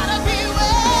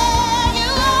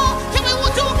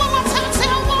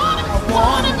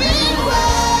 Wanna be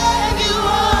where you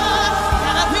are,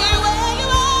 gotta be where you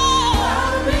are,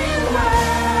 gotta be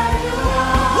where you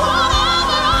are.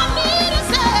 Whatever I need is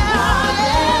there,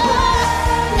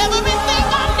 yeah. Everything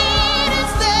I need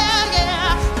is there,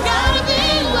 yeah. Gotta be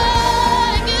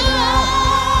where you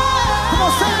are. Come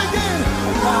on, say it again.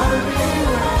 Gotta be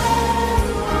where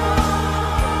you are.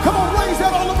 Come on, raise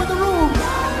that all over the room.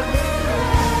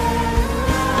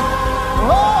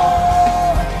 Oh.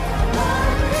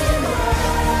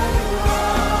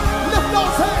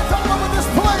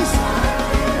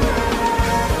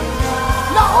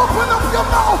 Open up your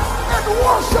mouth and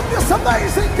worship this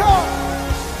amazing God.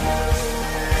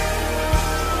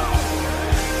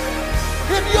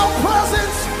 In your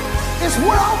presence is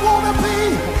where I want to be.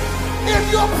 In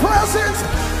your presence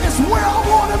is where I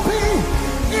want to be.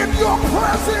 In your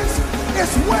presence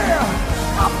is where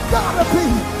I've got to be.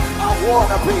 I want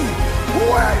to be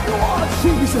where you are,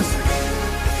 Jesus.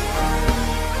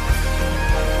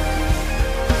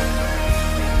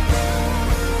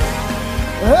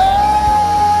 Hey!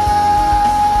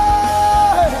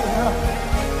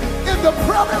 The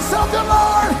presence of the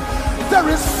Lord, there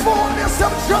is fullness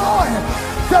of joy.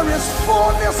 There is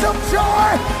fullness of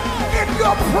joy in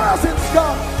your presence,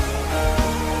 God.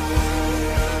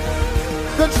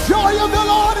 The joy of the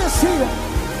Lord is here.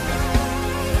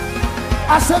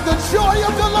 I said the joy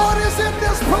of the Lord is in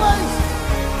this place.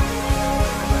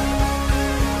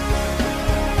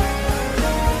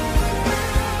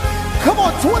 Come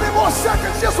on, 20 more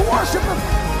seconds, just worship Him.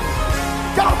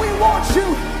 God, we want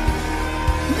you.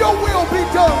 Your will be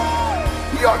done.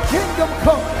 Your kingdom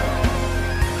come.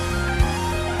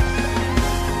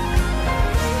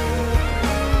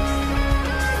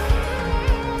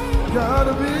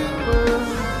 Gotta be where.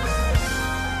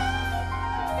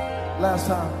 Last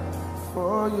time.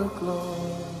 For your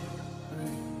glory,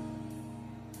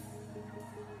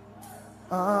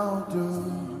 I'll do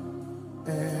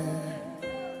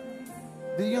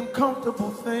the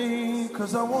uncomfortable thing,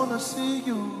 'cause I wanna see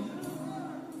you.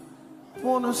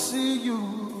 Wanna see you.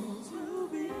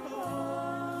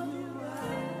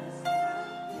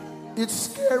 It's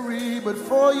scary, but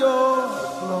for your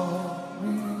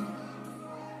glory,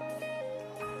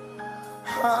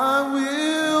 I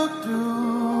will do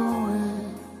it.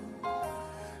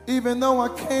 Even though I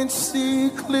can't see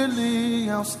clearly,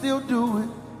 I'll still do it.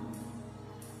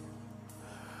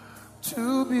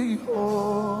 To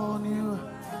behold you.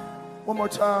 One more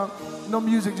time. No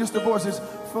music, just the voices.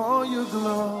 For your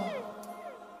glory.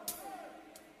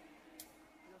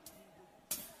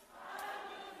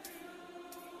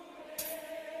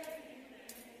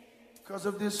 Because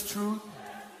of this truth,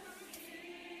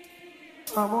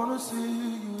 I want to see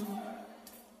you,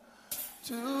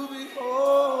 to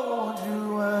behold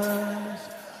you as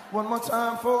one more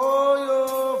time for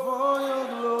your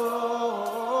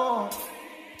glory.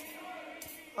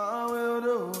 I will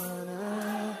do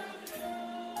it.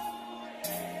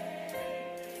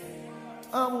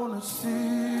 I want to see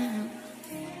you.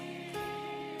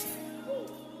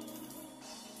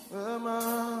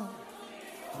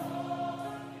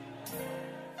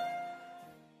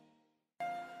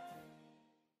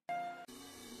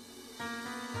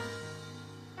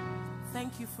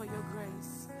 Thank you for your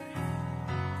grace.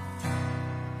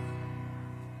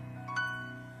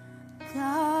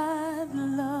 God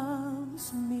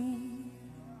loves me,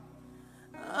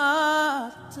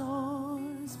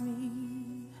 adores me.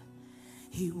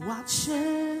 He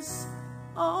watches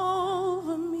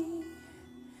over me.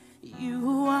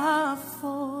 You are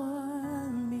for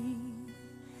me,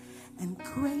 and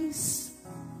grace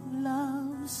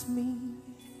loves me.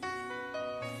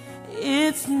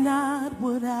 It's not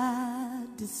what I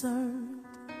deserved,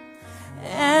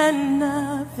 and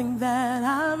nothing that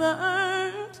I've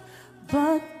earned,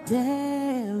 but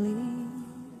daily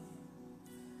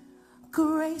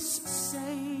grace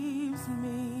saves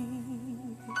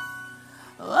me.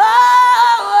 Oh,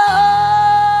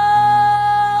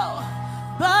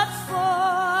 but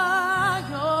for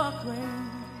your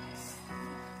grace.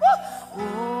 Oh,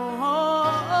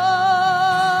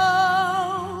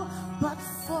 but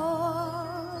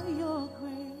for your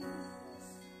grace.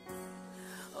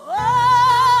 Oh,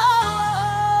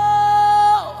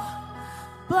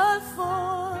 but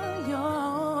for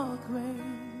your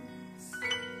grace,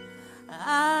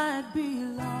 I'd be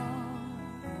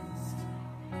lost.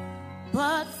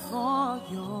 But for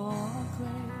your grace,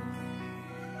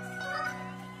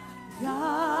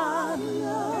 God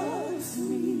loves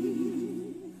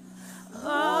me,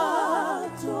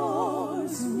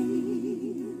 adores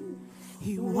me.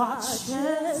 He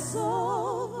watches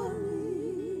over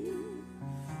me.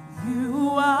 You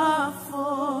are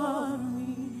for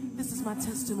me. This is my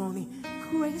testimony.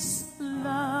 Grace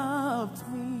loved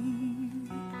me,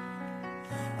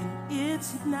 and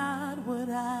it's not what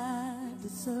I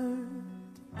deserved,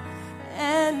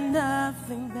 and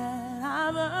nothing that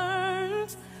I've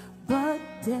earned, but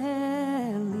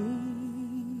daily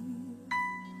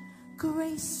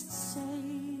grace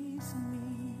saves me.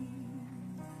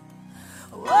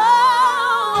 Oh,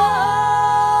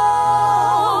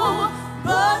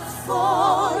 but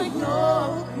for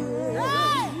your grace.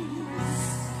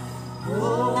 Oh,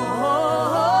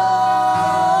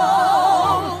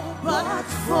 but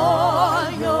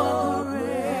for your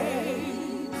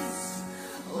grace.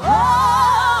 Oh,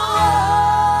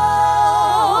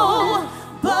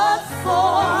 but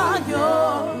for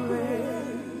your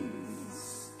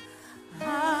grace,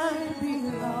 I'd be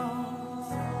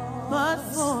lost. But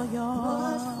for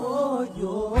your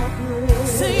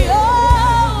grace. See, oh,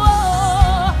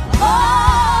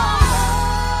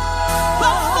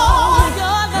 but for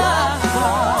your love.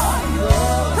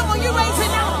 Come on, you raise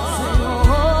it now. Say,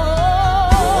 oh,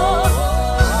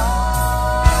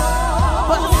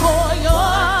 but for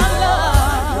your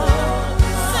love.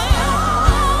 Say, oh,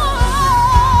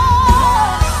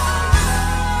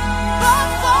 but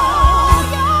for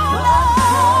your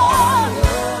love.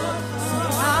 Say,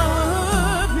 I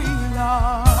would be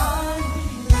lost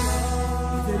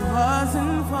if it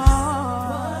wasn't for.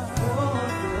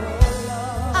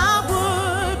 I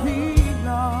would be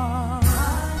lost,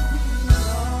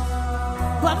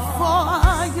 but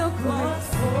for your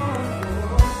grace.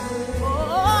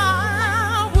 Oh,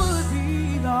 I would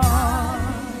be lost,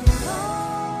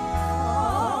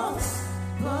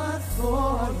 but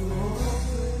for your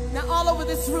grace. Now all over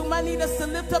this room, I need us to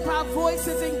lift up our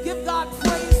voices and give God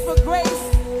praise for grace.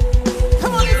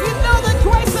 Come on, if you know the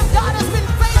grace of God has been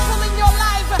faithful in your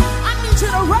life, I need you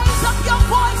to raise up your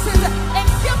voices and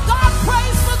give God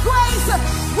praise for grace.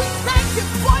 We thank you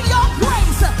for your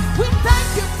grace. We thank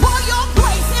you for your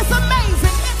grace. It's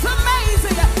amazing. It's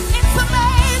amazing. It's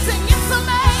amazing. It's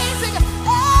amazing.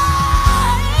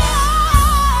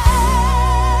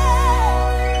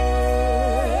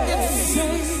 It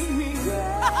saved me.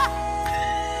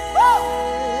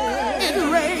 It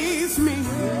raised me.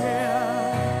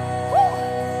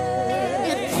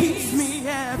 It keeps me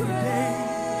every day.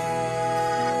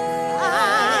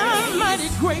 I'm mighty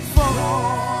grateful.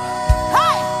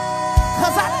 Hey,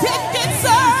 'cause I didn't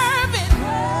deserve it.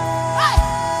 Hey,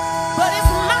 but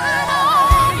it's mine, oh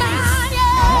mine,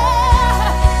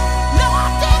 yeah. No, I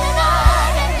didn't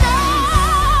earn it, no.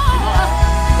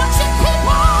 But you keep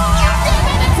on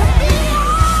giving it to me, oh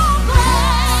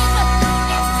grace.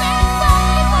 It's been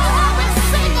faithful, I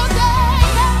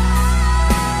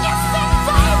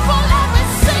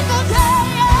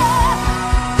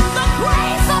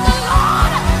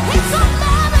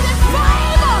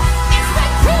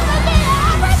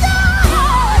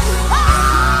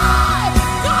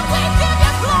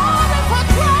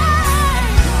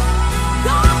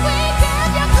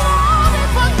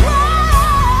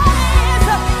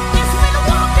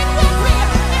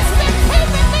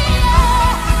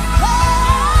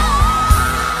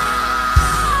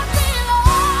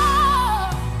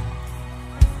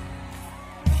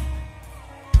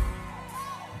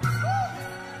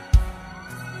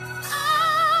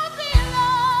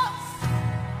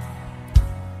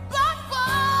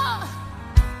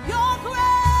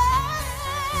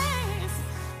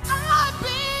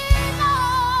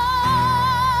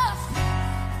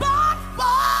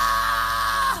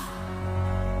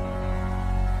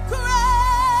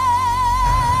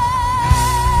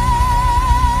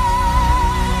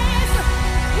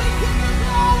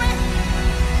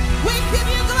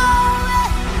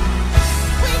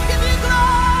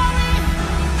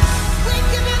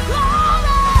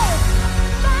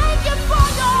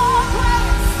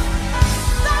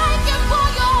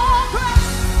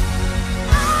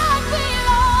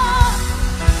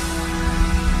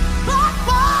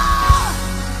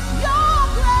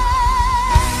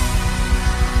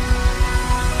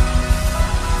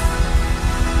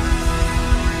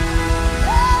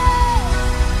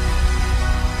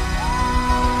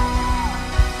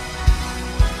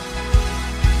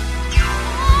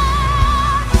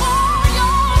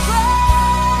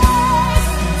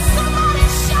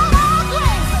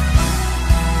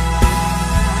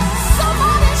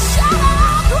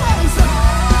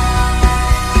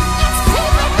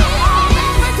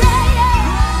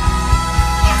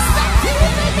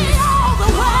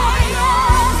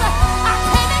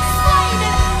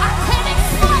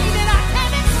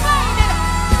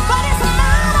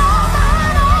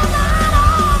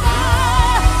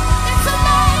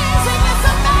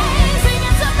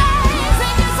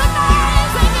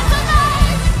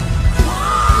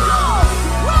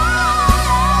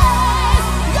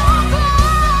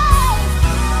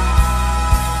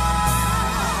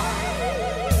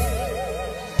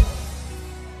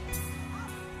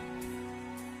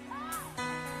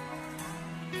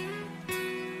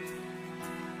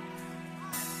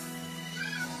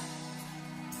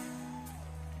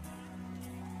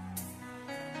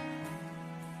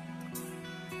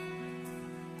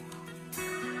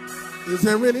Is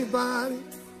there anybody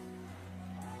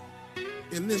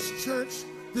in this church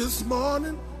this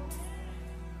morning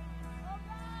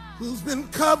who's been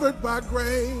covered by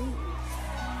grace?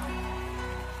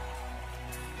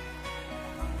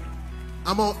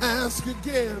 I'm gonna ask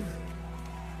again.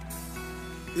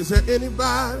 Is there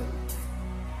anybody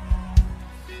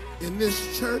in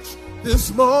this church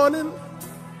this morning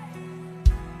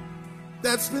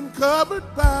that's been covered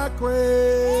by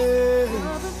grace?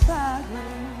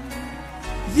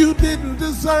 You didn't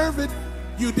deserve it,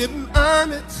 you didn't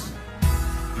earn it,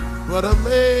 but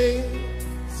amazing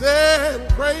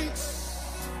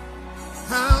grace,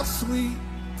 how sweet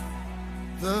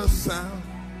the sound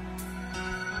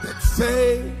that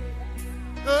saved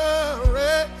a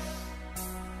wretch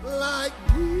like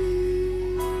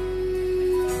me.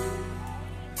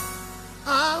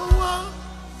 I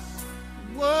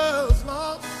was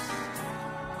lost,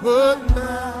 but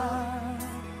now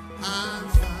I'm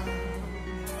found.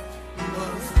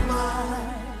 Was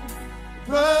blind,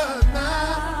 but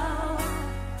now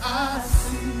I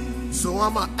see. So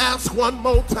I'm gonna ask one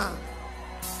more time.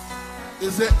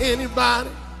 Is there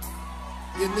anybody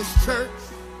in this church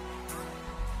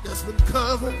that's been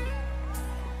covered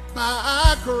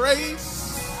by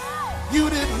grace? You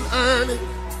didn't earn it,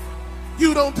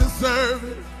 you don't deserve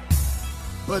it,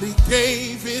 but he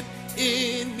gave it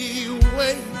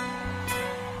anyway.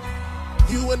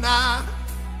 You and I,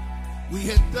 we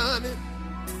had done it,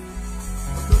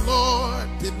 but the Lord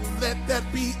didn't let that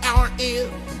be our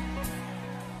end.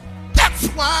 That's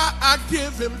why I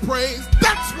give him praise.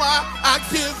 That's why I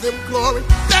give him glory.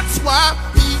 That's why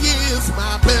he is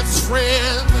my best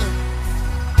friend.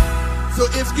 So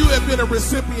if you have been a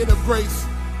recipient of grace,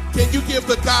 can you give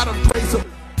the God of praise?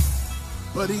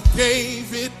 But he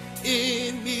gave it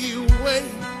anyway.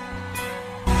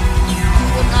 You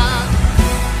and I,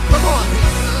 come on,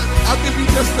 I'll give you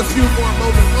just a few more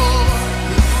moments. Lord,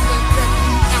 let that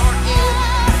be our end.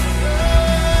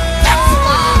 That's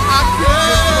why I give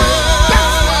him praise.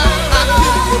 That's why I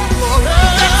give him glory.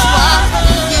 That's why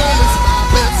he is my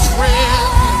best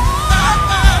friend.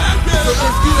 So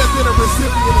if you have been a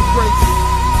recipient of grace,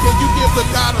 can you give the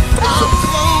God of praise?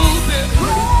 But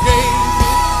he gave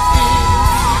it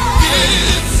in.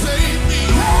 Save me.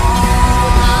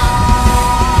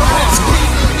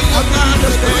 I'll give you just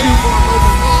a few more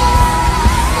moments.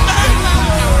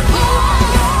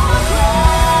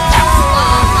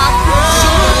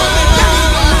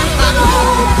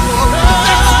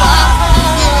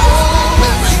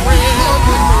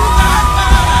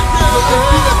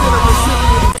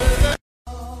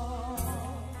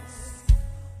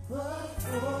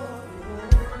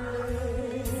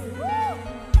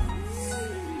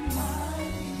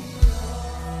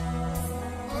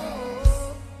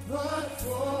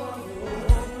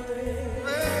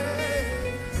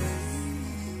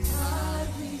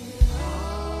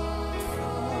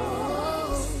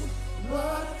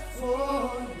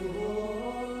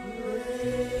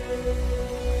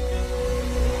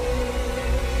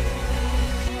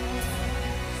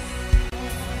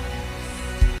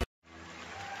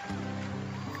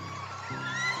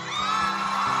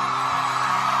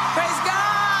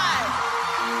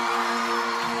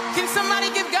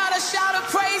 Somebody give God a shout of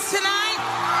praise tonight.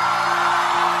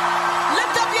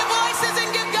 Lift up your voices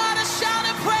and give God a shout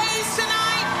of praise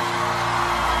tonight.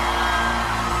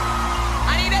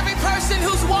 I need every person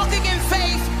who's walking in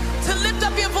faith to lift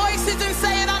up your voices and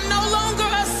say it. I'm no longer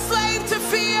a slave to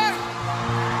fear.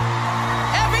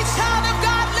 Every child of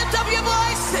God, lift up your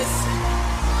voices.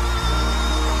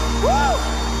 Woo!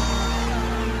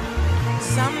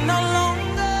 'Cause I'm no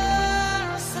longer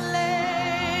a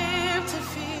slave to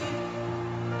fear.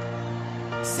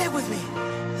 Say it with me.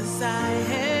 'Cause I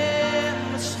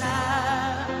am a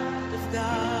child of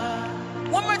God.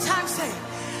 One more time, say,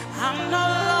 I'm no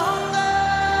longer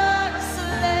a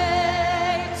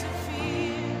slave to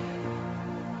fear,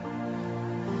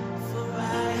 for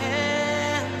I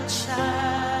am a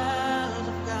child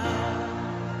of God.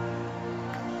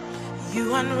 You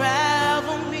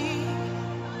unravel me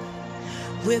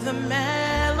with a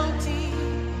melody.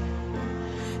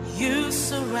 You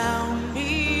surround me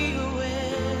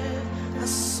a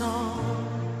song,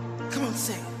 come on,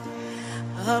 sing,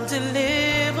 of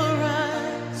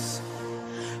deliverance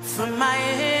from my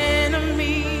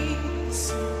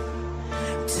enemies,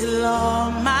 till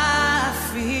all my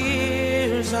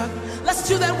fears are. Let's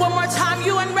do that one more time.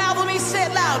 You unravel me, say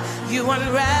it loud. You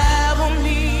unravel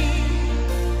me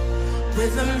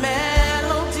with a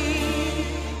melody.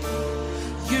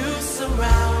 You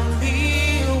surround me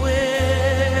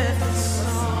with a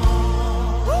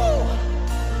song. Woo!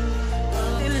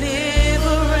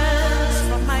 Deliverance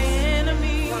from my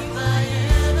enemies.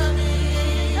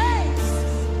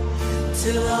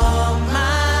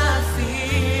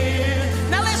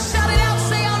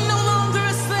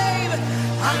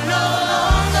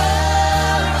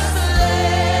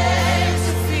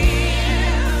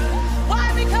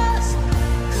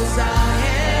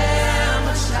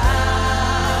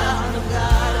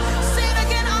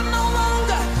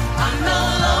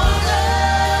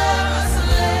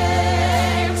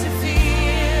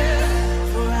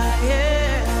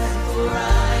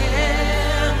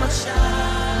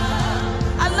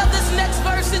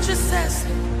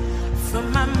 from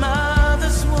my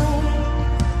mother's womb.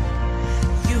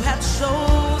 You have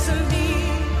chosen me.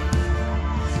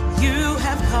 You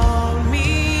have called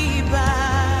me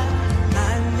by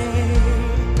my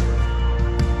name.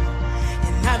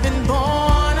 And I've been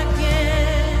born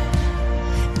again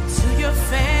into your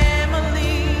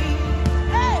family.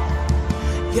 Hey!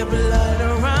 Your blood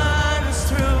runs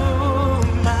through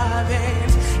my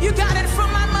veins. You got it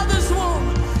from my mother's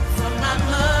womb. From my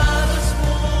mother's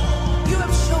womb. You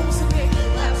have chosen me. You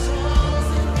have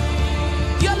chosen me.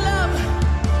 Your love.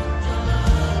 Your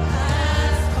love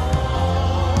has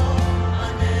called my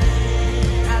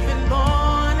name. I've been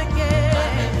born again.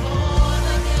 I've been born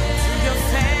again. To your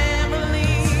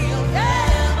family. To your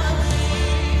family.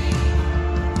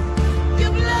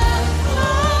 Your blood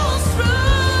flows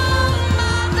through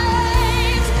my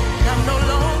veins. I'm no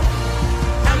longer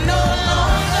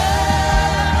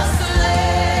a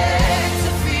slave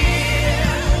to fear.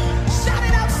 Shout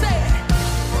it out, say it.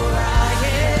 For I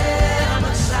am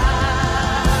a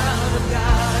child of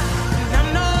God. And I'm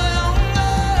no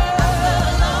longer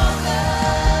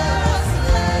a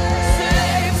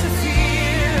slave to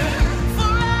fear.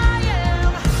 For I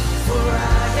am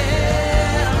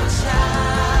a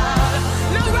child.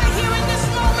 Now right here in this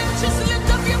moment, just lift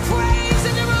up your praise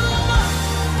in the room.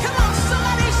 Come on,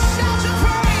 somebody shout your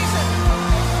praise.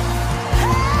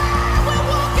 Hey, we're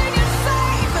walking in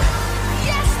faith.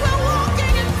 Yes, we're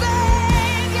walking in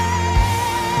faith.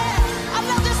 Yeah. I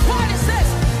love this part. It says,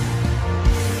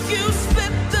 you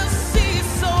split the sea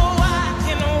so I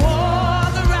can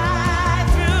walk right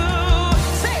through.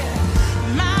 Say it.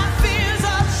 My fears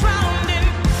are drowned in.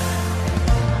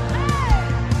 Hey.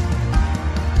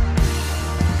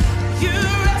 You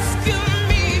rescued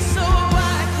me so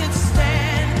I could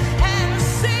stand and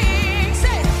sing.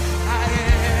 Say, I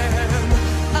am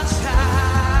a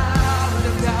child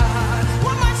of God.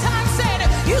 One more time, say it.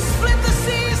 You split the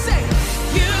sea. Say,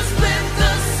 you split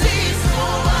the sea so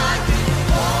I could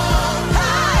walk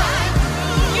right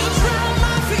through. You drown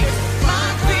my fears. My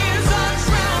fears are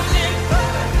drowned in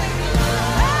perfect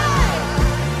love. Hey.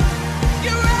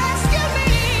 You rescued me.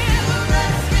 You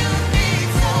rescued me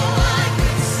so I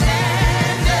could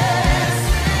stand and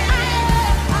sing. I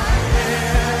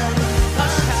am a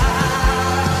child.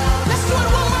 Let's do it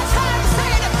one more time. Say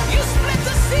it. You split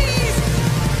the seas.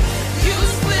 You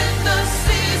split the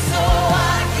sea so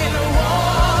I can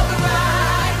walk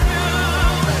right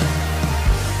through.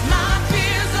 My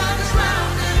fears are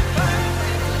drowned in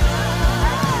perfect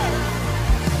love.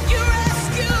 You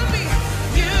rescued me.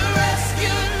 You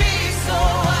rescued me so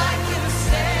I can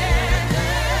stand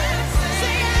and sing.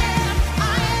 Say,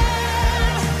 I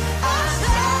am a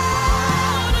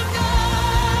child of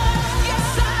God. Yes,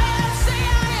 I am. Say,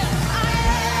 I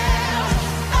am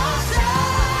a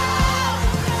child.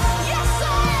 Yes,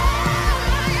 I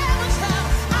am a child.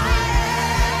 I am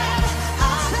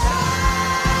a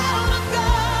child of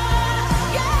God.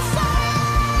 Yes, I am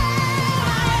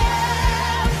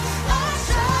a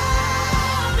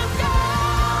child of God.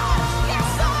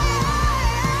 Yes, I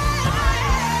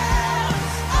am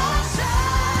a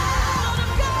child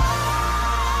of God.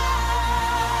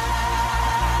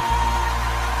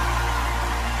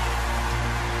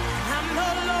 I'm no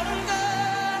longer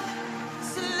a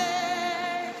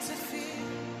slave to fear,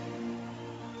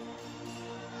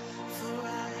 for I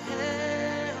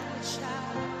am a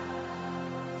child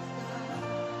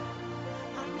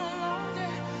of God.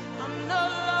 I'm no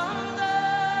longer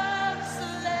a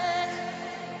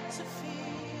slave to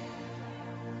fear,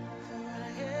 for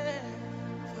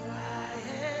I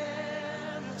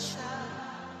am a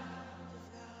child of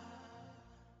God.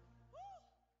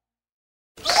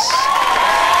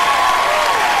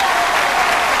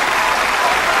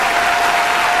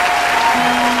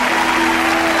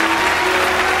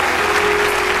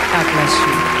 God bless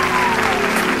you.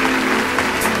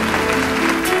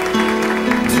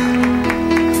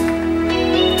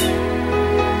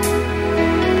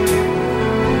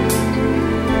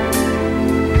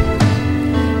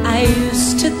 I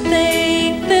used to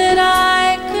think that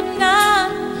I could not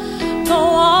go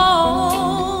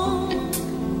on,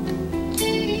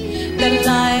 that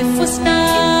life was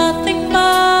nothing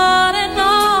but an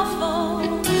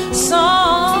awful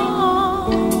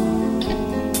song.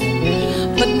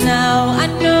 But now I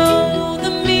know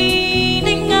the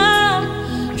meaning of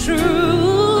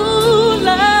true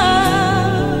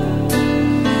love.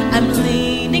 I'm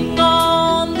leaning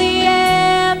on the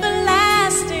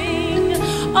everlasting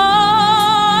arms.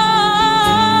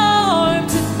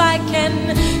 If I can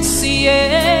see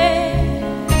it,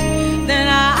 then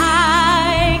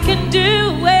I can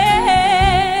do it.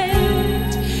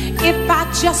 If I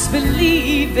just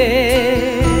believe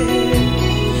it,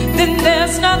 then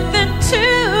there's nothing to it.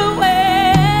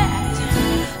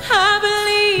 I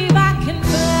believe I can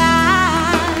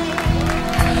fly.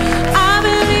 I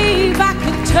believe I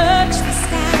can touch the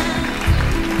sky.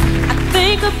 I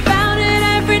think about it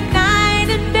every night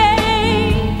and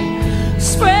day.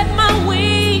 Spread my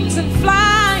wings and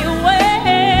fly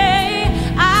away.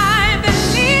 I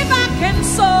believe I can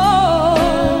soar.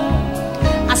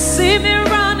 I see me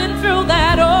running through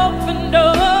that open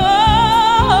door.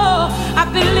 I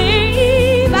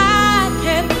believe I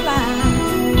can fly.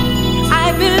 I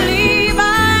believe I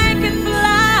can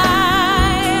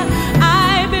fly. I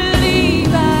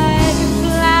believe I can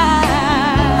fly.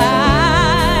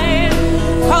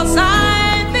 'Cause I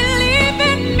believe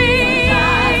in me.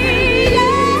 Yeah, yeah,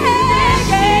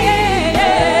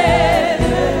 yeah.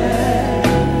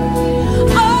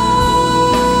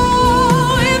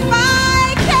 Oh, if I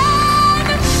can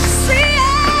see it,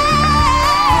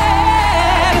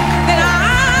 then I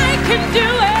can do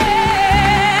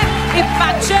it. If I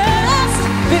just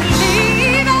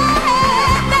believe it,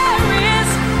 there is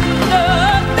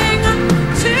nothing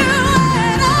to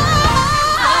it.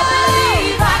 Oh, I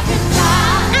believe I can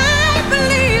fly. I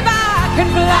believe I can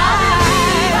fly.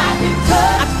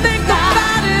 I think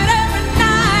about it every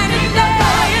night and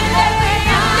day and day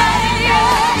and day.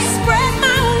 Spread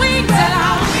my wings and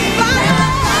I'll fly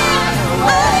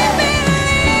away. I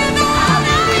believe that I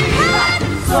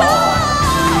can soar.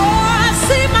 I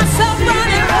see myself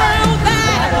running through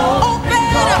that open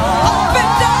door.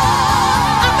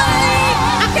 I believe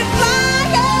I can fly.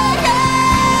 Yeah,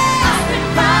 yeah. I can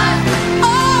fly.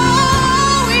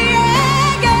 Oh,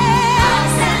 yeah,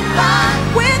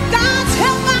 yeah. With God's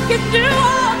help, I can do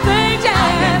all things.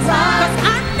 Yes. 'Cause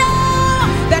I know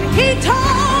that He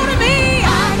told me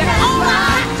that all I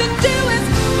have to do is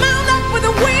mount up with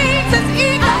the wings as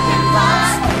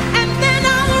eagles, and then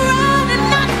I'll run and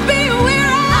not be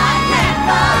weary.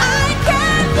 I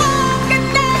can walk and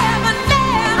never,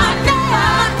 never,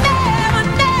 never, never,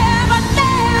 never,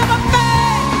 never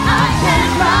fail. I can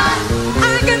fly.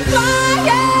 I can fly.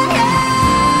 Yeah,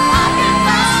 yeah. I can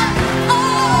fly. Oh,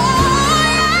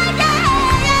 yeah,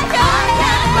 yeah, yeah,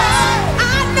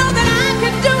 yeah. I know that I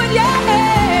can do it. Yeah.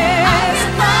 I can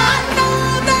fly. I know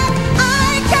that I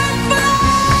can fly.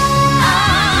 I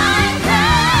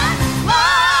can fly.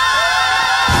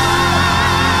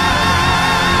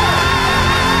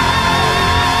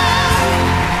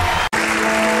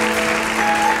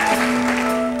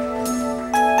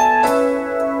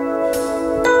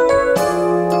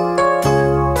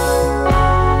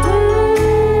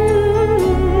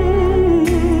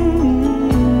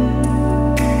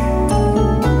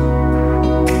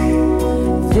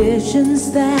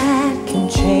 Visions that can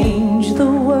change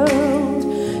the world,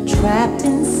 trapped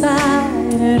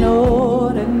inside an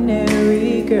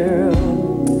ordinary girl.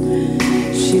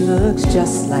 She looks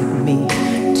just like me,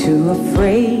 too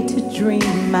afraid to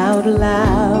dream out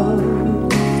loud.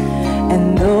 And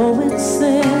though it's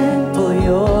simple,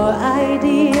 your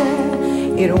idea,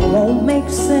 it won't make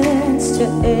sense to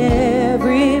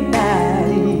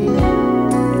everybody.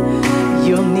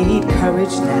 You'll need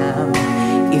courage now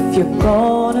if you're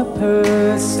gonna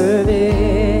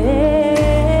persevere.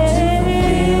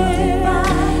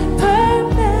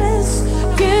 Purpose,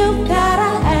 you've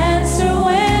gotta answer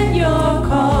when you're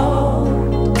called.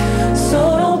 So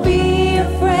don't be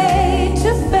afraid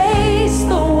to face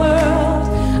the world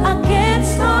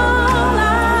against all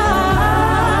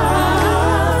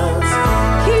odds.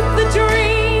 Keep the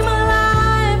dream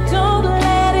alive, don't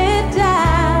let it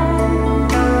die.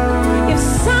 If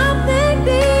something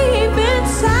deep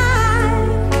inside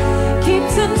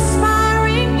keeps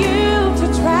inspiring you to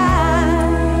try,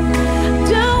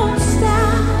 don't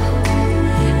stop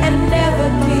and never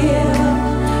give up.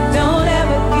 Don't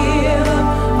ever give up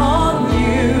on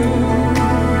you.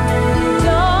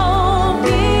 Don't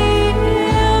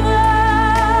give up.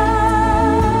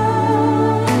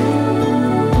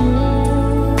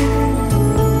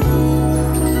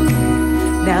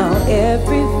 Now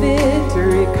every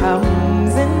victory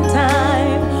comes in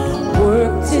time.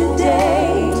 Work today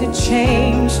to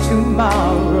change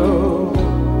tomorrow.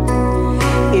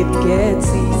 It gets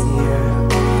easier.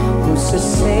 Who's to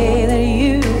say that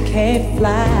you can't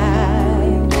fly?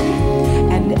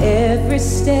 And every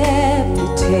step you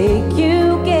take, you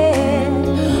get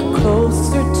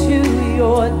closer to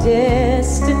your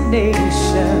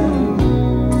destination.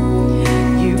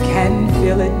 You can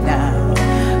feel it now.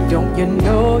 Don't you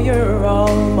know you're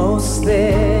almost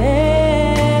there?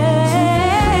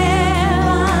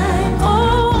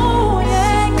 Oh,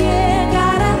 yeah, yeah.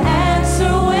 Gotta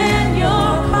answer when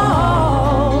you're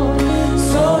called.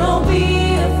 So don't be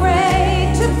afraid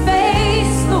to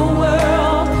face the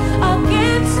world again.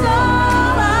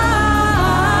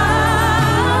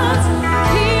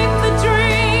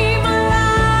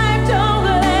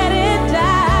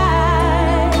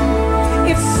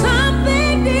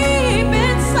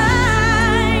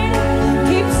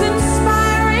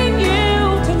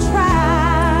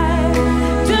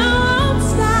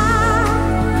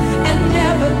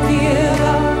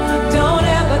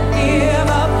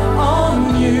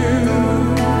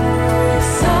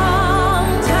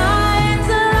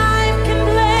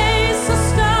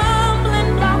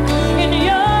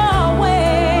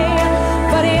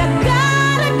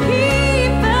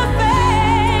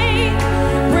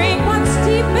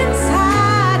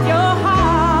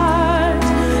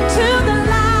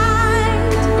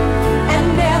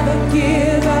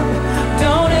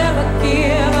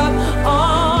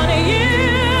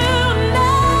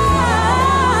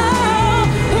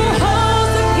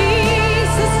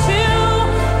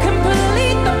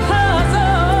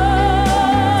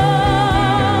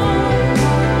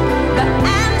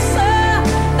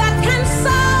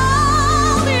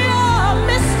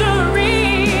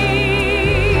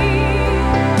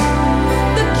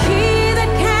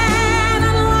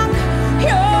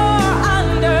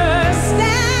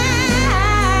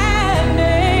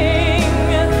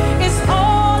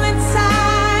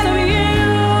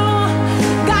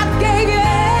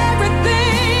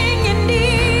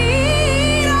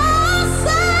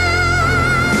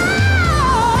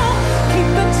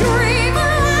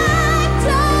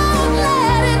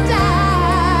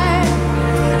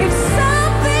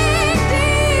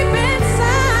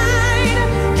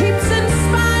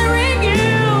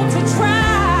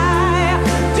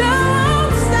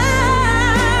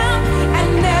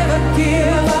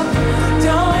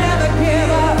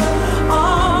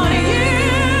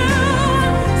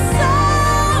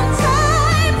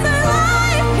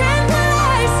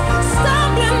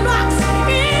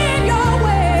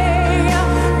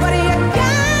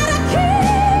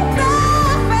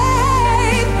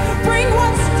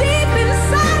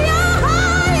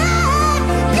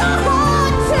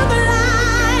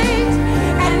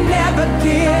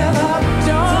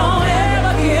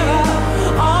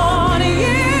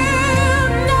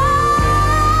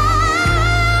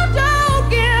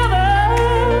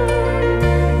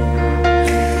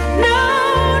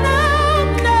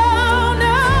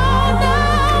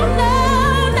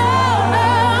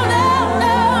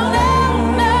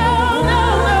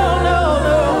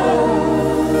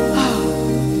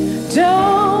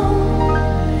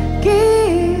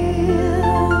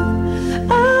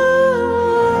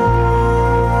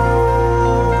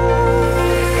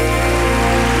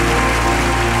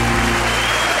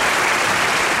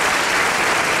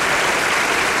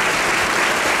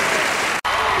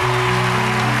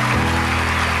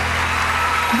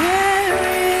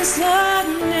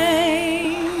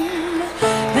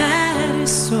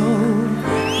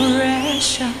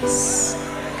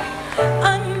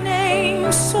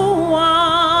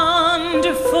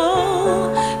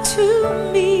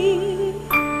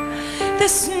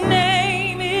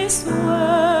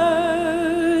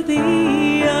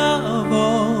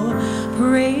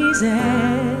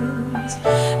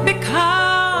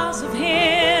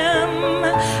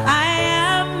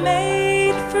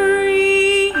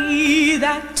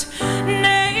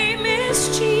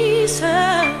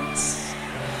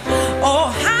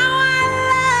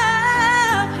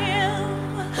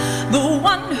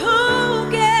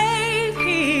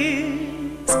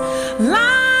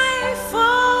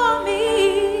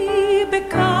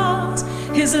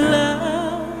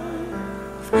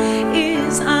 love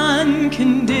is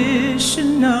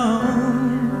unconditional.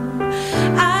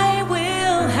 I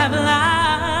will have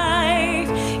life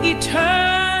eternally.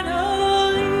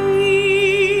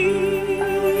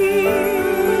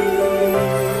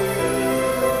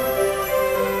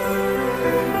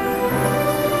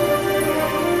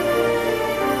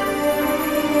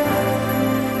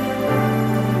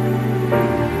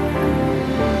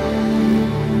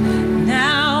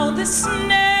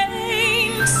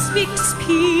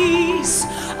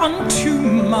 Unto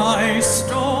my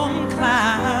storm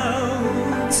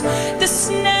clouds, this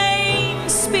name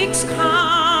speaks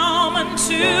calm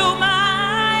unto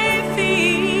my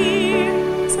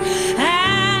fears.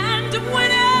 And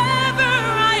whenever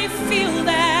I feel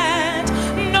that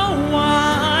no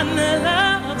one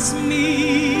loves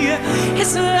me,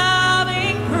 His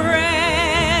loving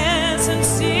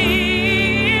presence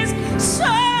is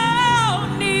so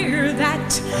near.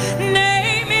 That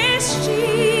name is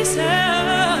Jesus.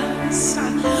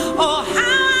 Oh,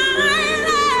 how I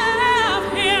love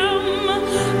Him,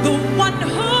 the one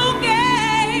who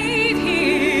gave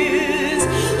His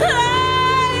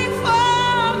life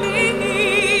for me,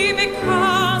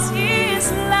 because His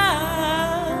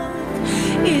love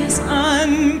is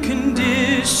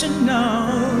unconditional.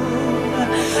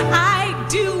 I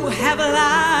do have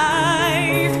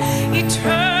life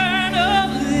eternally.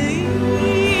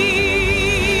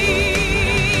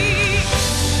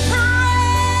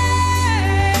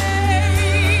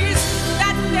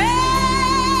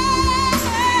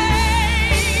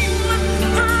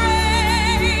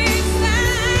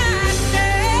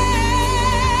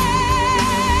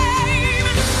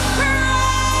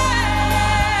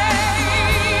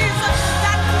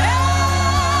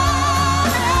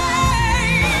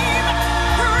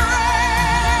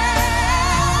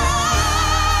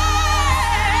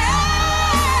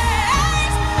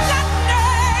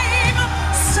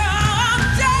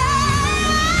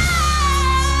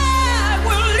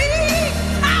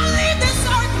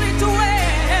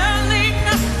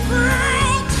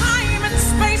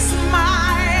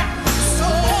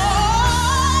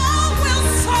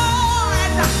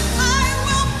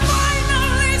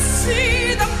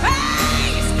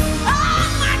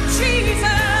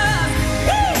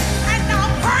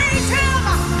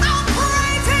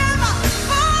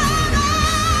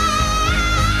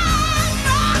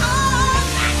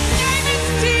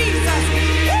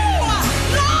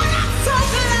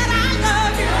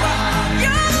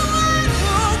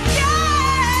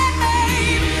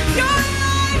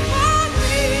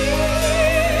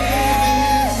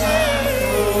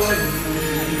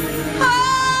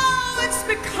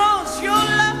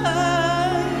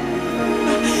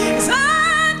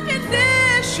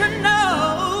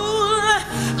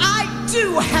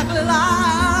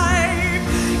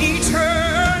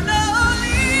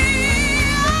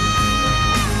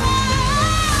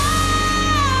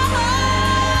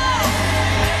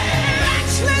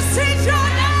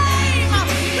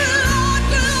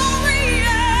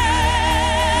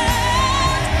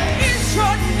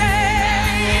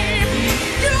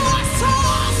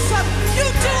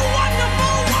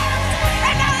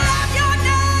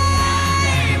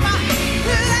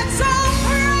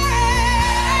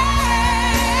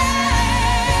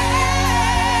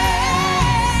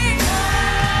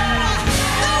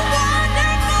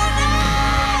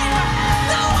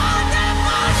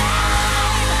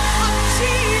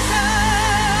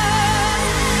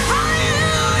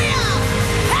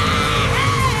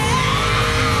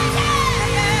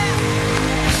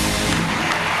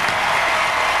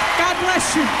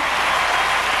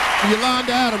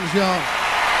 Yolanda Adams, y'all.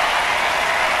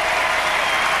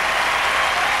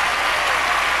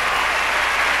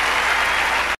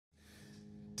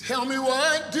 Tell me,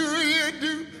 what do you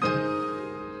do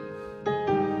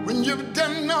when you've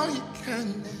done all you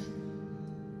can?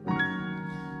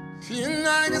 Feel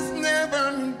like it's never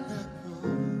enough.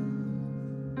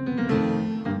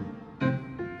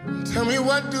 Tell me,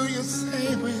 what do you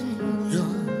say when your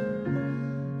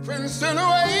friends turn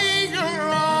away? You're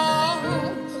all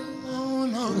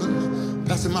alone.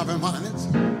 Pastor Marvin Winans.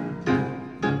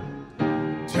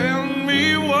 Tell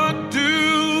me, what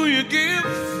do you give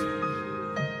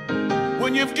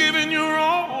when you've given your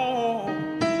all?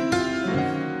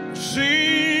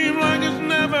 Seems like it's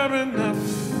never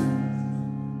enough.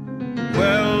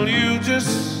 Well, you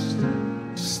just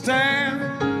stand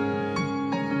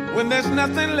when there's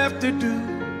nothing left to do.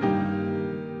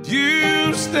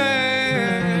 You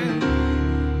stand,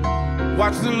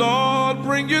 watch the Lord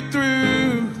bring you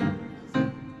through.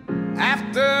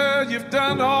 After you've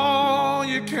done all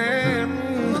you can,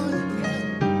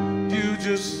 you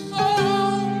just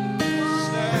stand.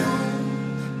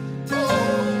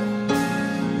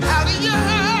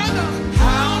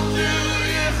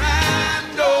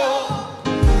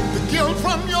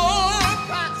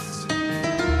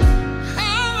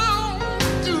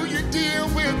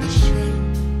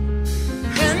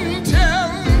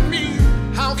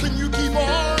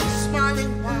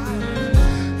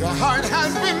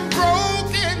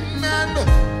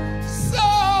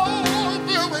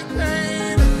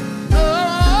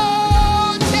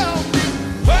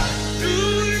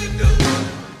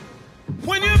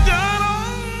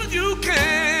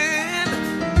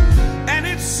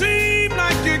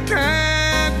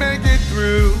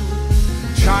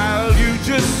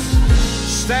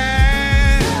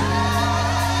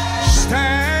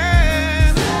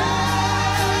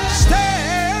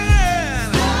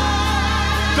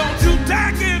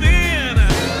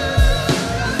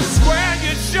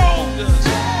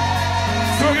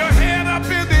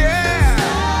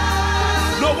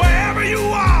 wherever you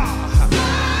are,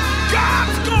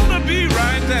 God's gonna be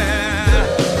right there.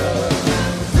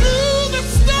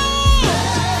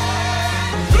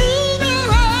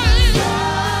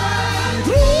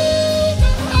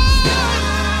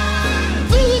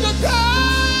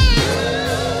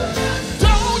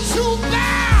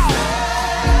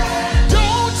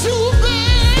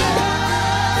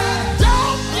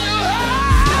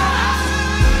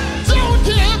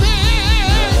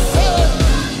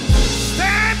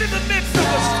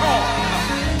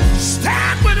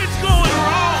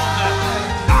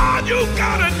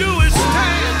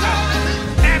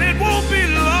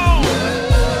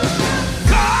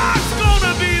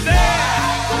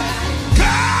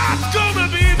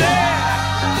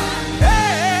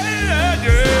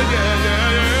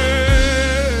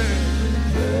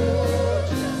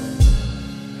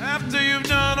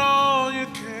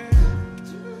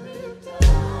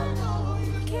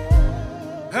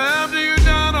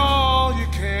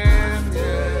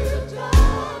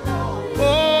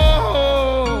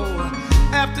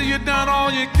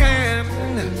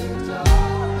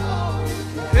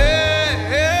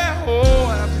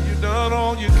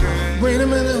 Wait a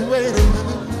minute.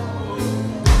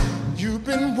 You've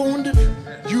been wounded,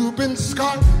 you've been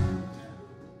scarred.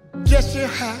 Yes, you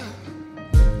have.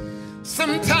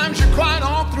 Sometimes you cried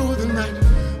all through the night,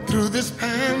 through this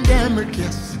pandemic,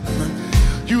 yes.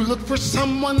 You looked for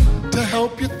someone to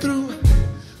help you through.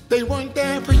 They weren't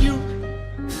there for you.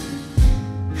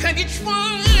 And you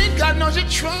tried, God knows you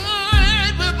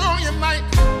tried with all your might.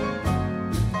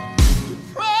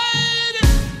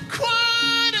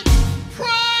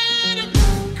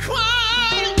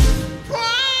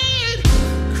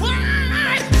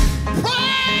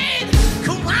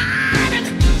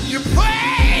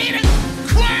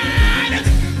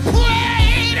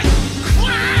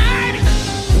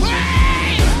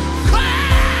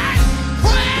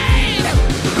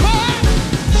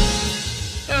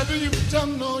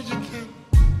 Done all you can.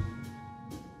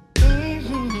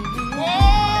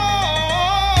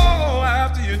 Oh,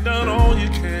 after you've done all you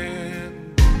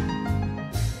can.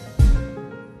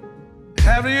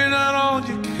 After you've done all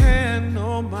you can,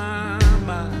 oh my.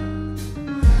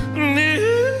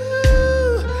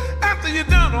 After you've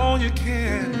done all you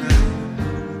can.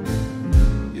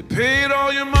 You paid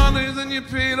all your monies and you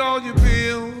paid all your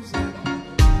bills.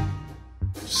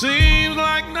 Seems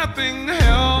like nothing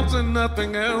helps and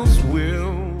nothing else will.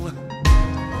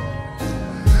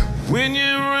 When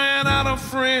you ran out of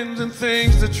friends and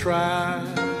things to try,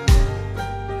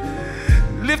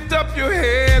 lift up your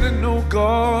head and know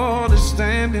God is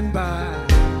standing by.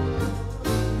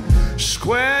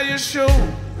 Square your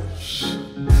shoulders,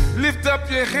 lift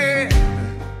up your head.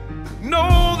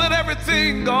 Know that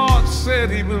everything God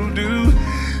said He will do,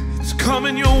 it's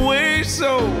coming your way,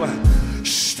 so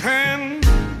stand.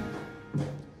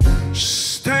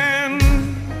 Stand.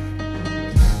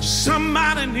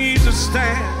 Somebody needs to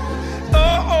stand.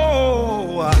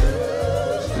 Oh,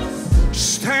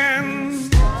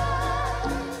 stand.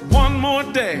 One more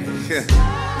day,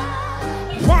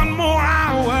 one more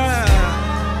hour.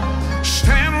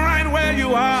 Stand right where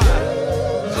you are.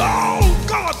 Oh,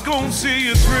 God's gonna see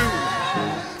you through.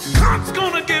 God's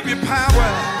gonna give you power.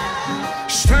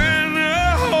 Stand.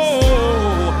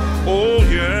 Oh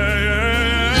yeah.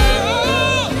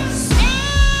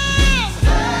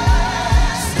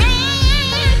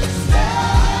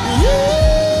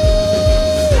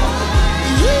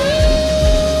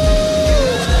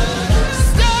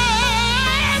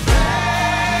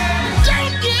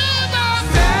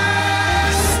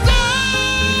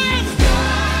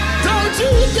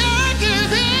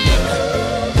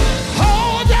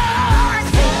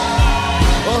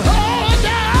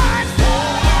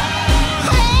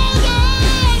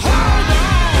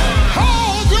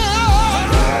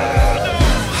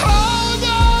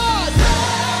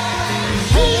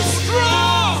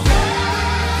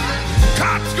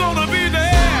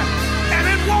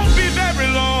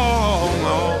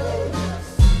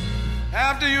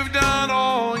 After you've done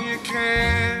all you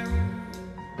can.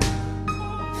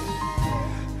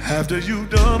 After you've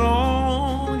done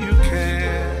all you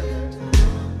can.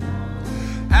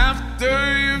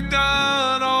 After you've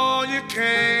done all you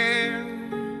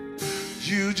can.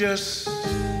 You just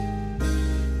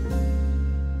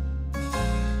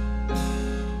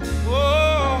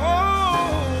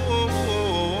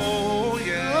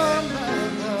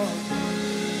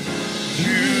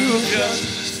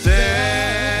just stand.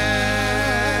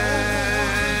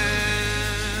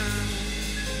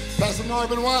 Pastor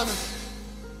Marvin Winans.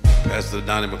 Pastor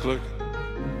Donnie McClurkin.